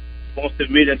wants to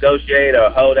renegotiate or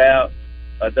hold out,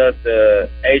 or does the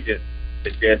agent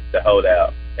suggest to hold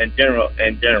out? In general,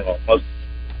 most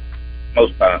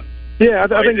times. Yeah,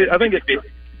 I think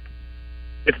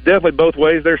it's definitely both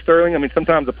ways there, Sterling. I mean,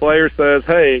 sometimes the player says,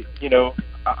 hey,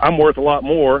 I'm worth a lot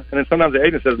more. And then sometimes the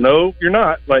agent says, no, you're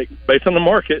not. Based on the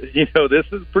market, this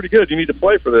is pretty good. You need to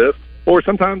play for this. Or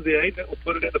sometimes the agent will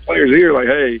put it in the player's ear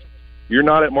hey, you're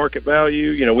not at market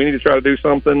value. We need to try to do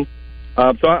something.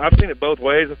 So I've seen it both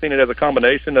ways. I've seen it as a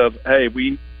combination of, hey,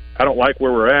 I don't like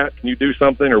where we're at. Can you do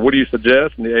something? Or what do you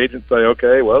suggest? And the agent say,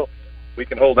 okay, well, we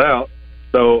can hold out.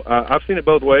 So I've seen it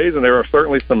both ways, and there are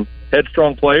certainly some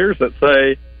headstrong players that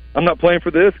say, I'm not playing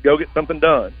for this, go get something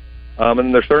done.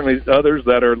 And there's certainly others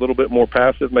that are a little bit more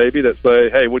passive maybe that say,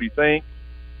 hey, what do you think?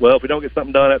 Well, if we don't get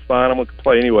something done, that's fine. I'm going to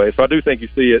play anyway. So I do think you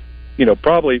see it,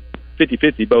 probably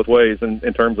 50-50 both ways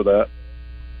in terms of that.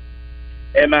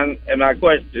 And my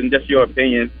question, just your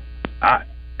opinion,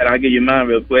 I'll give you mine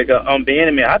real quick. On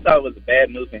Bieniemy, I thought it was a bad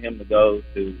move for him to go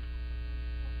to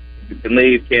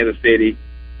leave Kansas City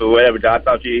for whatever job. I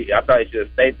thought he should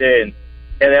have stayed there and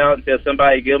head out until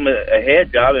somebody give him a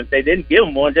head job. And if they didn't give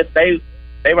him one, just stay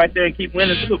right there and keep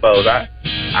winning Super Bowls.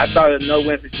 I thought it was a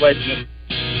no-win situation.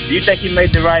 Do you think he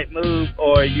made the right move,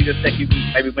 or you just think he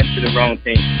maybe went to the wrong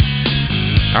team?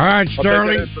 All right,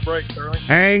 Sterling.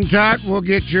 Hang tight. We'll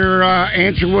get your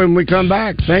answer when we come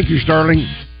back. Thank you, Sterling.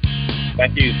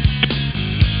 Thank you.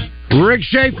 Rick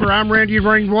Shaeffer, I'm Randy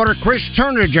Rainwater. Chris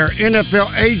Turnage, our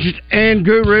NFL agent and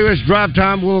guru. As Drive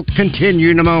Time will continue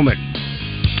in a moment.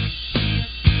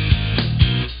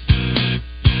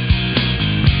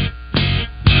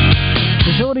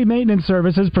 Facility Maintenance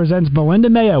Services presents Belinda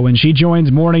Mayo when she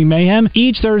joins Morning Mayhem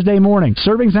each Thursday morning.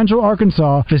 Serving Central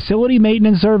Arkansas, Facility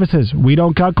Maintenance Services. We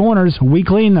don't cut corners, we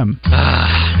clean them.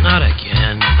 Not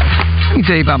again. Let me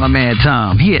tell you about my man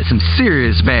Tom. He had some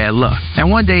serious bad luck.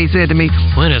 And one day he said to me,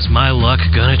 when is my luck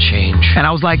gonna change? And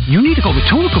I was like, you need to go to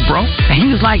Tunica, bro. And he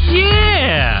was like,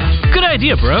 yeah, good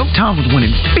idea, bro. Tom was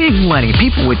winning big money.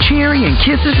 People were cheering and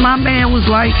kisses. My man was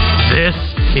like, this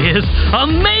is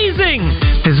amazing.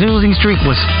 His losing streak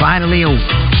was finally over.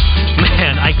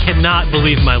 Man, I cannot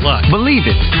believe my luck. Believe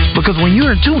it, because when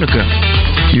you're in Tunica,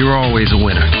 you're always a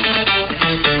winner.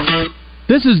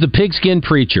 This is the Pigskin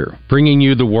Preacher, bringing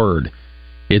you the word.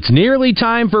 It's nearly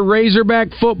time for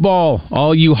Razorback football,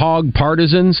 all you hog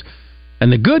partisans.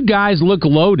 And the good guys look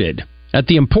loaded at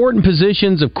the important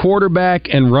positions of quarterback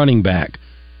and running back.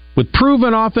 With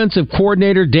proven offensive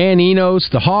coordinator Dan Enos,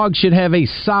 the Hogs should have a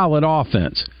solid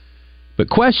offense. But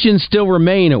questions still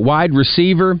remain at wide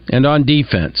receiver and on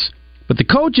defense. But the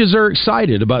coaches are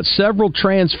excited about several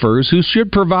transfers who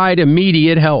should provide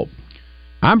immediate help.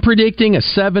 I'm predicting a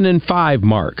 7-5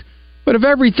 mark. But if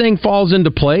everything falls into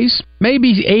place,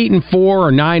 maybe 8-4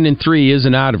 or 9-3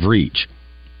 isn't out of reach.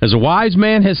 As a wise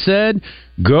man has said,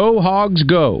 go Hogs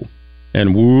go.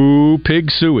 And woo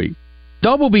pig suey.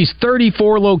 Doublebee's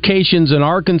 34 locations in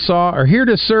Arkansas are here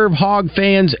to serve hog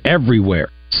fans everywhere.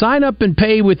 Sign up and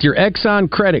pay with your Exxon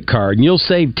credit card and you'll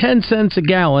save 10 cents a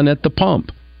gallon at the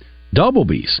pump.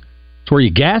 Doublebee's. It's where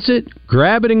you gas it,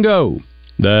 grab it, and go.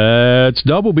 That's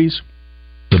Doublebee's.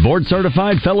 The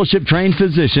board-certified, fellowship-trained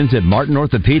physicians at Martin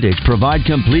Orthopedics provide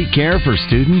complete care for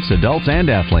students, adults, and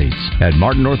athletes. At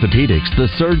Martin Orthopedics, the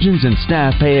surgeons and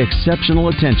staff pay exceptional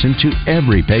attention to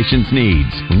every patient's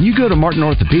needs. When you go to Martin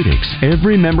Orthopedics,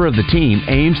 every member of the team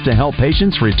aims to help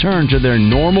patients return to their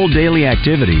normal daily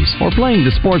activities or playing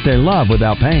the sport they love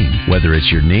without pain. Whether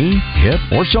it's your knee, hip,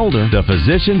 or shoulder, the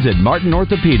physicians at Martin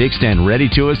Orthopedics stand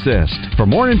ready to assist. For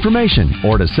more information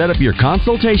or to set up your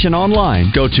consultation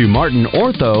online, go to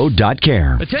martinortho.care.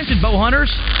 Attention, bow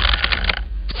hunters.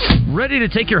 Ready to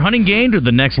take your hunting game to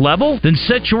the next level? Then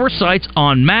set your sights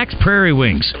on Max Prairie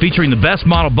Wings, featuring the best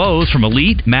model bows from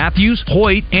Elite, Matthews,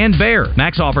 Hoyt, and Bear.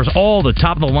 Max offers all the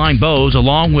top-of-the-line bows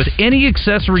along with any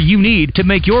accessory you need to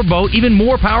make your bow even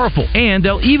more powerful. And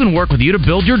they'll even work with you to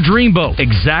build your dream bow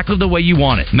exactly the way you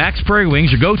want it. Max Prairie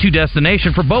Wings, your go-to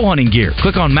destination for bow hunting gear.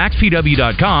 Click on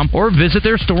maxpw.com or visit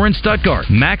their store in Stuttgart.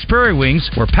 Max Prairie Wings,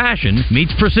 where passion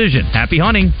meets precision. Happy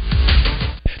hunting.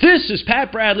 This is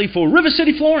Pat Bradley for River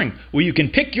City Flooring, where you can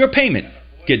pick your payment.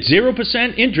 Get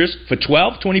 0% interest for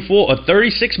 12, 24, or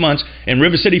 36 months, and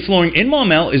River City Flooring in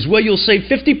Maumelle is where you'll save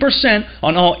 50%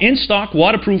 on all in-stock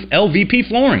waterproof LVP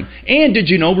flooring. And did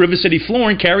you know River City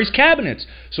Flooring carries cabinets?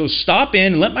 So stop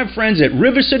in and let my friends at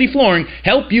River City Flooring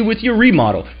help you with your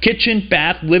remodel. Kitchen,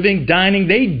 bath, living, dining,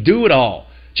 they do it all.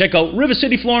 Check out River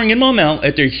City Flooring in Maumelle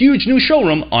at their huge new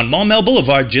showroom on Maumelle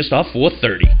Boulevard just off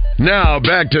 430. Now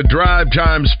back to Drive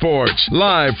Time Sports,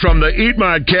 live from the Eat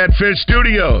My Catfish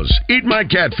studios. Eat My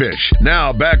Catfish,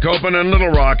 now back open in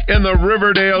Little Rock in the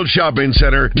Riverdale Shopping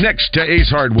Center next to Ace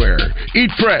Hardware.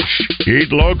 Eat fresh,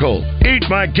 eat local, Eat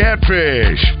My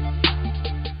Catfish.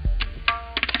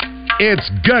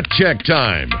 It's gut check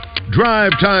time.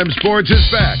 Drive Time Sports is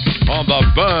back on the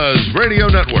Buzz Radio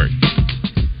Network.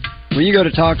 When you go to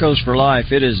Tacos for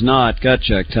Life, it is not gut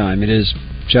check time. It is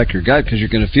check your gut because you're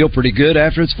going to feel pretty good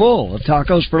after it's full of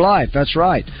Tacos for Life. That's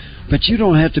right. But you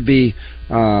don't have to be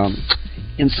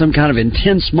in some kind of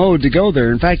intense mode to go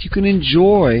there. In fact, you can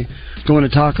enjoy going to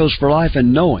Tacos for Life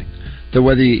and knowing that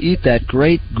whether you eat that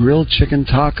great grilled chicken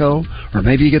taco or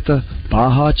maybe you get the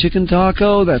Baja chicken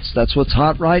taco, that's what's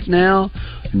hot right now,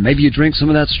 and maybe you drink some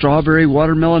of that strawberry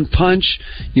watermelon punch,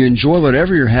 you enjoy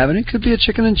whatever you're having. It could be a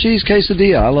chicken and cheese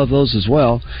quesadilla. I love those as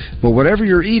well. But whatever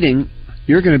you're eating,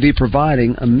 you're going to be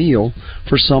providing a meal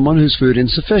for someone who's food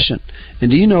insufficient. And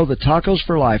do you know that Tacos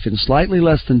for Life in slightly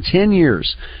less than 10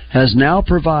 years has now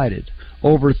provided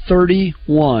over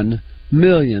 31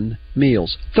 million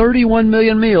meals. 31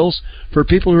 million meals for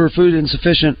people who are food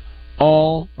insufficient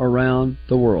all around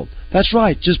the world. That's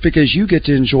right, just because you get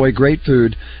to enjoy great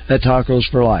food at Tacos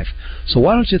for Life. So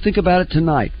why don't you think about it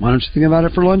tonight? Why don't you think about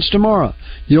it for lunch tomorrow?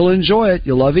 You'll enjoy it.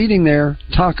 You'll love eating there.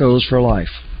 Tacos for Life.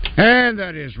 And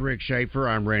that is Rick Shaeffer.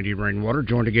 I'm Randy Rainwater,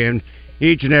 joined again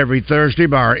each and every Thursday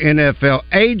by our NFL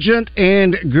agent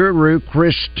and guru,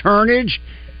 Chris Turnage.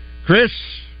 Chris,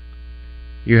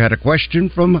 you had a question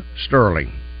from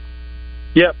Sterling.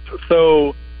 Yep.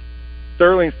 So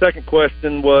Sterling's second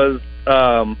question was,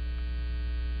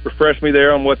 refresh me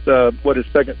there on what his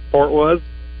second part was.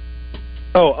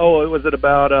 Oh, was it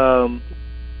about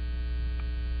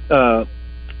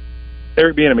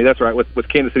Eric Bieniemy? That's right, with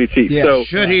Kansas City Chiefs. Yeah. So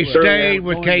should he stay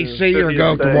with KC or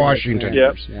go to Washington?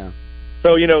 Yep. Yeah.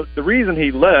 So the reason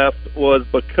he left was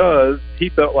because he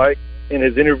felt like in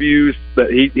his interviews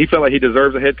that he felt like he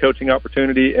deserves a head coaching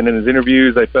opportunity, and in his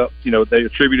interviews they felt, they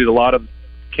attributed a lot of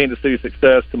Kansas City's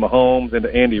success to Mahomes and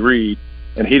to Andy Reid,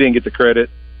 and he didn't get the credit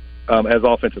as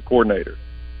offensive coordinator.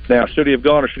 Now, should he have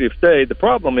gone or should he have stayed? The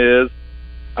problem is,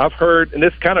 I've heard, and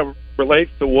this kind of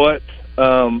relates to what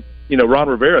Ron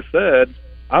Rivera said,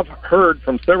 I've heard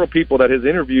from several people that his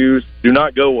interviews do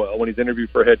not go well when he's interviewed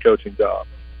for a head coaching job.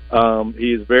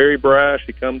 He is very brash.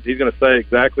 He's going to say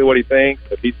exactly what he thinks.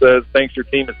 If he says, thanks, your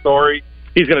team is sorry,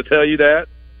 he's going to tell you that,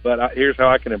 but here's how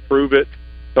I can improve it.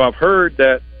 So I've heard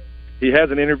that he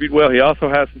hasn't interviewed well. He also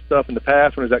has some stuff in the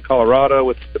past when he was at Colorado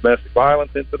with the domestic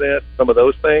violence incident, some of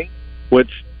those things,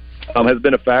 which has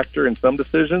been a factor in some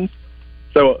decisions.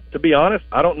 So, to be honest,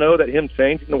 I don't know that him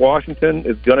changing to Washington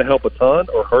is going to help a ton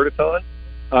or hurt a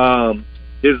ton.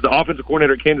 Is the offensive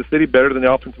coordinator at Kansas City better than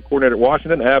the offensive coordinator at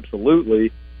Washington?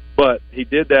 Absolutely. But he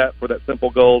did that for that simple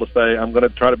goal to say, I'm going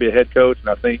to try to be a head coach, and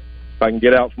I think if I can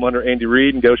get out from under Andy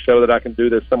Reid and go show that I can do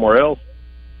this somewhere else,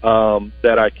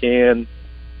 that I can,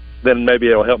 then maybe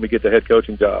it'll help me get the head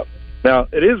coaching job. Now,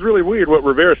 it is really weird what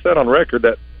Rivera said on record,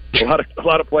 that a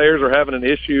lot of players are having an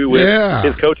issue with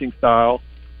his coaching style.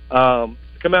 To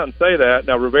come out and say that,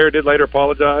 now Rivera did later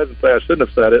apologize and say I shouldn't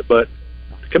have said it, but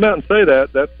to come out and say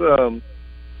that's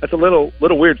a little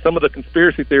weird. Some of the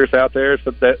conspiracy theorists out there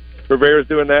said that Rivera's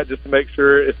doing that just to make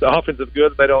sure if the offense is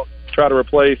good, they don't try to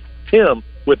replace him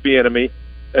with the enemy,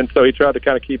 and so he tried to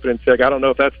kind of keep it in check. I don't know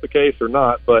if that's the case or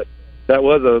not, but that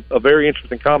was a very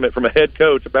interesting comment from a head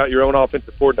coach about your own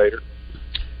offensive coordinator.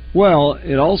 Well,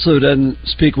 it also doesn't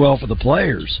speak well for the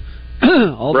players.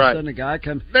 All of a sudden, a guy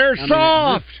comes. They're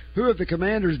soft. Who have the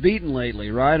Commanders beaten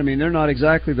lately, right? I mean, they're not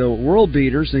exactly the world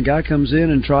beaters. And a guy comes in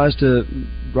and tries to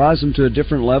rise them to a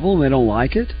different level, and they don't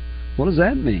like it. What does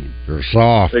that mean? They're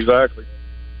soft. Exactly.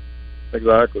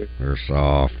 They're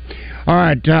soft. All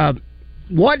right.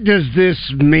 What does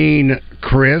this mean,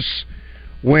 Chris,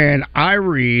 when I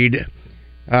read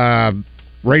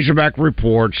Razorback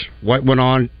reports, what went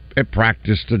on at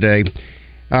practice today,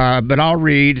 but I'll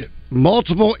read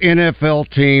multiple NFL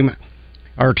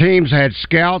teams had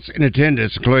scouts in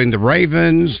attendance, including the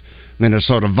Ravens,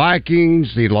 Minnesota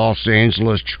Vikings, the Los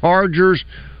Angeles Chargers.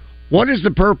 What is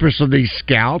the purpose of these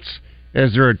scouts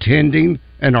as they're attending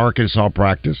an Arkansas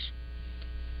practice?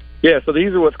 Yeah, so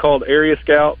these are what's called area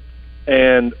scouts,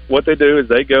 and what they do is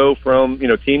they go from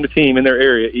team to team in their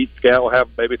area. Each scout will have,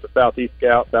 maybe it's a southeast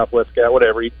scout, southwest scout,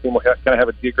 whatever. Each team will kind of have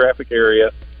a geographic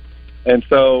area, and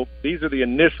so these are the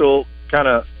initial kind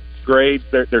of grades,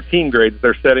 their team grades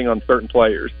they're setting on certain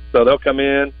players. So they'll come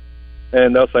in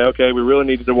and they'll say, okay, we really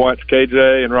needed to watch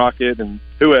KJ and Rocket and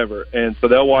whoever, and so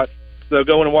they'll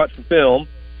go in and watch some film.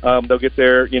 They'll get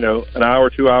there, an hour,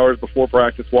 2 hours before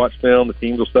practice, watch film. The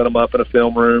teams will set them up in a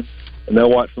film room, and they'll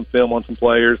watch some film on some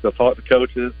players. They'll talk to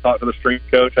coaches, talk to the strength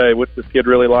coach. Hey, what's this kid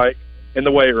really like in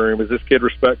the weight room? Is this kid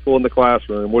respectful in the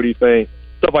classroom? What do you think?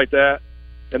 Stuff like that.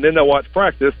 And then they'll watch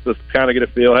practice to kind of get a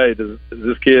feel, hey, does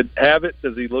this kid have it?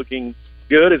 Is he looking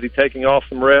good? Is he taking off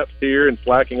some reps here and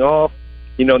slacking off?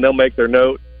 And they'll make their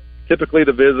note. Typically,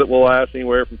 the visit will last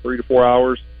anywhere from 3 to 4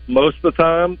 hours. Most of the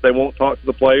time, they won't talk to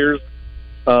the players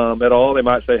at all. They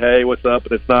might say, hey, what's up?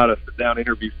 But it's not a sit-down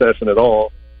interview session at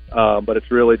all. But it's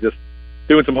really just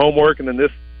doing some homework, and then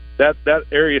that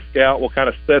area scout will kind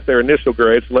of set their initial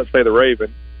grade. So let's say the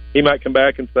Raven, he might come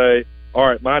back and say, all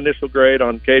right, my initial grade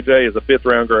on KJ is a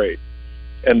 5th-round grade.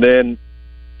 And then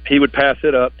he would pass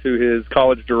it up to his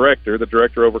college director, the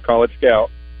director over college scout.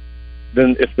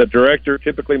 Then if the director,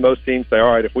 typically most teams say,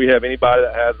 all right, if we have anybody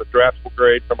that has a draftable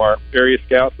grade from our area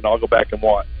scouts, then I'll go back and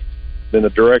watch. Then the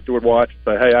director would watch and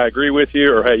say, hey, I agree with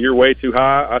you, or hey, you're way too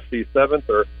high, I see 7th,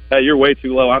 or hey, you're way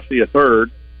too low, I see a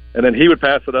 3rd. And then he would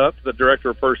pass it up to the director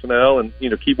of personnel and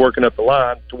keep working up the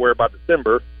line to where by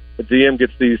December the GM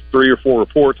gets these 3 or 4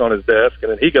 reports on his desk,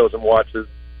 and then he goes and watches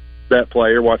that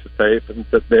player, watches tape, and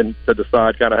then to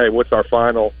decide kind of, hey, what's our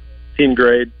final team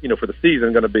grade for the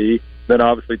season going to be. Then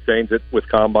obviously change it with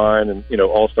combine and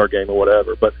all-star game or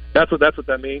whatever. But that's what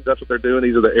that means. That's what they're doing.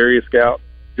 These are the area scouts.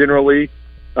 Generally,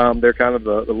 they're kind of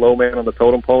the low man on the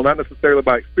totem pole, not necessarily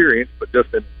by experience, but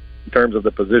just in terms of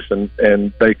the position,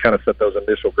 and they kind of set those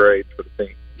initial grades for the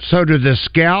team. So do the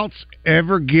scouts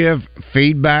ever give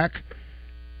feedback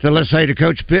to, let's say, to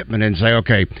Coach Pittman and say,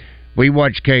 okay, we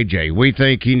watch KJ, we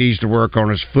think he needs to work on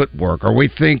his footwork, or we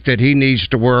think that he needs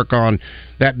to work on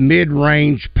that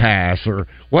mid-range pass, or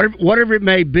whatever it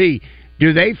may be.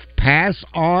 Do they pass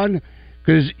on?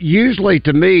 Because usually,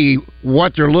 to me,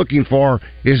 what they're looking for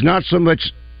is not so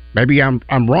much, maybe I'm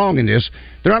wrong in this,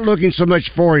 they're not looking so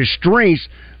much for his strengths,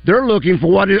 they're looking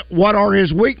for what are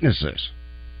his weaknesses.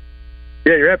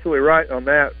 Yeah, you're absolutely right on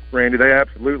that, Randy. They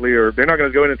absolutely are. They're not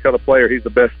going to go in and tell the player he's the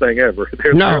best thing ever.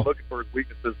 They're looking for his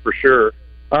weaknesses for sure.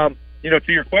 To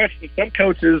your question, some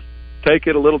coaches take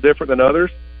it a little different than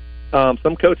others.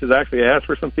 Some coaches actually ask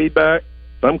for some feedback.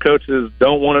 Some coaches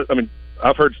don't want to. I mean,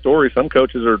 I've heard stories. Some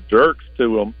coaches are jerks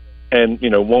to them, and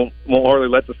won't hardly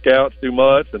let the scouts do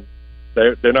much, and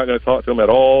they're not going to talk to them at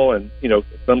all. And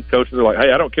some coaches are like,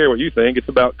 "Hey, I don't care what you think. It's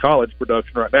about college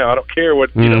production right now. I don't care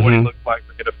what what he looks like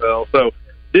for the NFL." So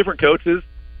different coaches,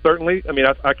 certainly. I mean,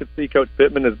 I could see Coach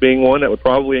Pittman as being one that would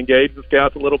probably engage the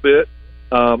scouts a little bit.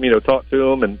 Talk to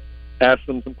them and ask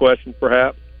them some questions,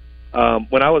 perhaps.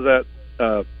 When I was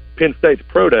at Penn State's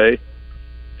Pro Day,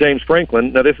 James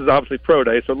Franklin. Now, this is obviously Pro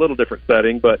Day, so a little different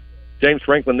setting, but James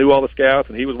Franklin knew all the scouts,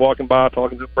 and he was walking by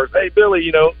talking to them first. Hey,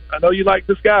 Billy, I know you like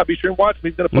this guy. Be sure and watch him.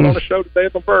 He's going to put on a show today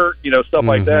at the Burt, stuff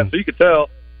like that. So you could tell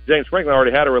James Franklin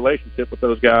already had a relationship with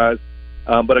those guys.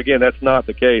 But again, that's not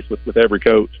the case with every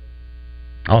coach.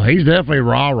 Oh, he's definitely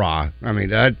rah-rah. I mean,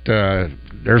 that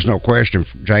there's no question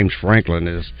James Franklin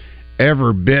is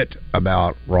ever bit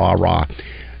about rah-rah.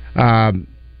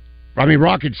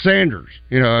 Rocket Sanders,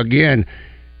 again,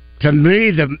 to me,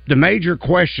 the major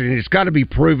question, it's got to be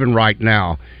proven right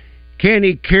now, can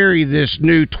he carry this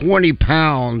new 20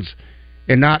 pounds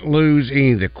and not lose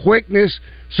any of the quickness,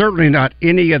 certainly not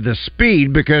any of the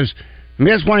speed, because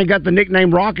that's why he got the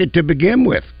nickname Rocket to begin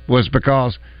with, was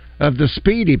because of the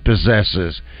speed he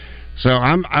possesses. So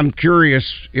I'm curious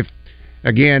if,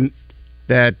 again,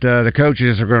 that the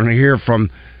coaches are going to hear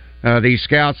from these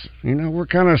scouts, we're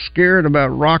kind of scared about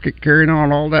Rocket carrying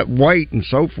on all that weight and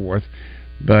so forth.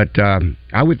 But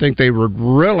I would think they would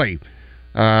really,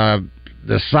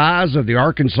 the size of the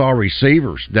Arkansas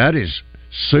receivers, that is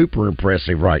super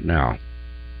impressive right now.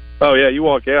 Oh yeah, you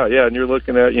walk out, and you're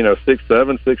looking at 6'7",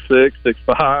 6'6", 6'5".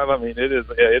 I mean,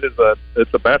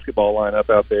 it's a basketball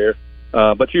lineup out there.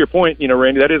 But to your point,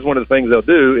 Randy, that is one of the things they'll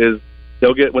do is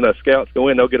they'll get, when the scouts go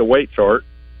in, they'll get a weight chart,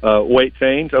 weight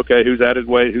change. Okay, who's added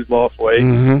weight, who's lost weight,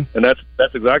 and that's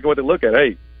exactly what they look at.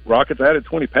 Hey, Rocket's added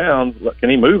 20 pounds. Can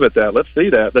he move at that? Let's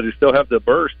see that. Does he still have the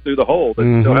burst through the hole? Does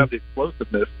he still have the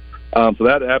explosiveness? So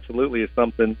that absolutely is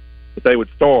something that they would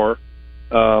star.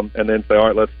 And then say,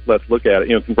 all right, let's look at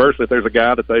it. Conversely, if there's a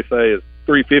guy that they say is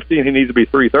 350 and he needs to be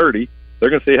 330, they're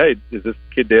going to say, hey, is this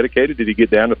kid dedicated? Did he get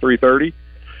down to 330?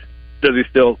 Does he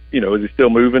still, is he still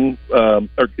moving, or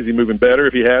is he moving better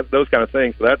if he has those kind of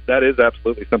things? So that is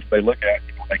absolutely something they look at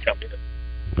when they come in.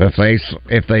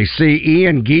 If they see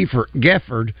Ian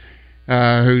Gefford,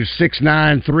 who's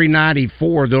 6'9",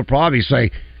 394, they'll probably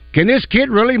say, can this kid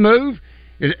really move?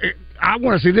 I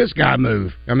want to see this guy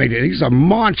move. I mean, he's a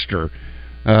monster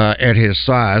at his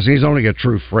size. He's only a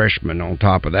true freshman on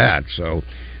top of that. So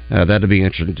that'll be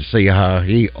interesting to see how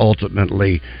he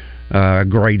ultimately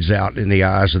grades out in the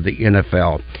eyes of the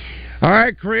NFL. All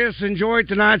right, Chris, enjoy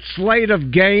tonight's slate of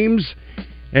games.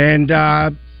 And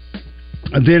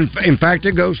then, in fact,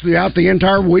 it goes throughout the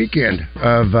entire weekend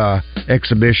of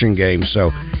exhibition games.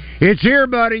 So it's here,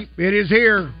 buddy. It is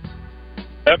here.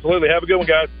 Absolutely. Have a good one,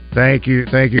 guys. Thank you,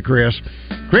 Chris.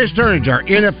 Chris Turnage, our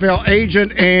NFL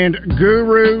agent and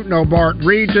guru. No Bart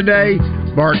Reed today.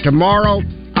 Bart tomorrow.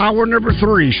 Hour number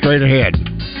 3 straight ahead.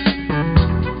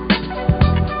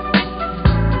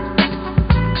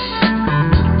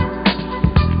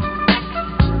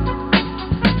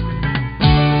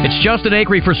 It's Justin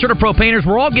Acree for CertaPro Painters.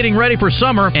 We're all getting ready for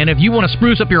summer, and if you want to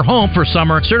spruce up your home for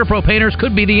summer, CertaPro Painters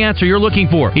could be the answer you're looking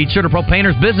for. Each CertaPro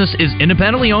Painters business is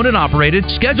independently owned and operated.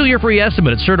 Schedule your free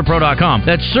estimate at CertaPro.com.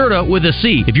 That's Certa with a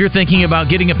C. If you're thinking about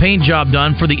getting a paint job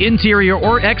done for the interior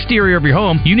or exterior of your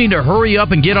home, you need to hurry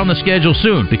up and get on the schedule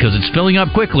soon because it's filling up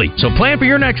quickly. So plan for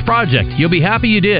your next project. You'll be happy you did.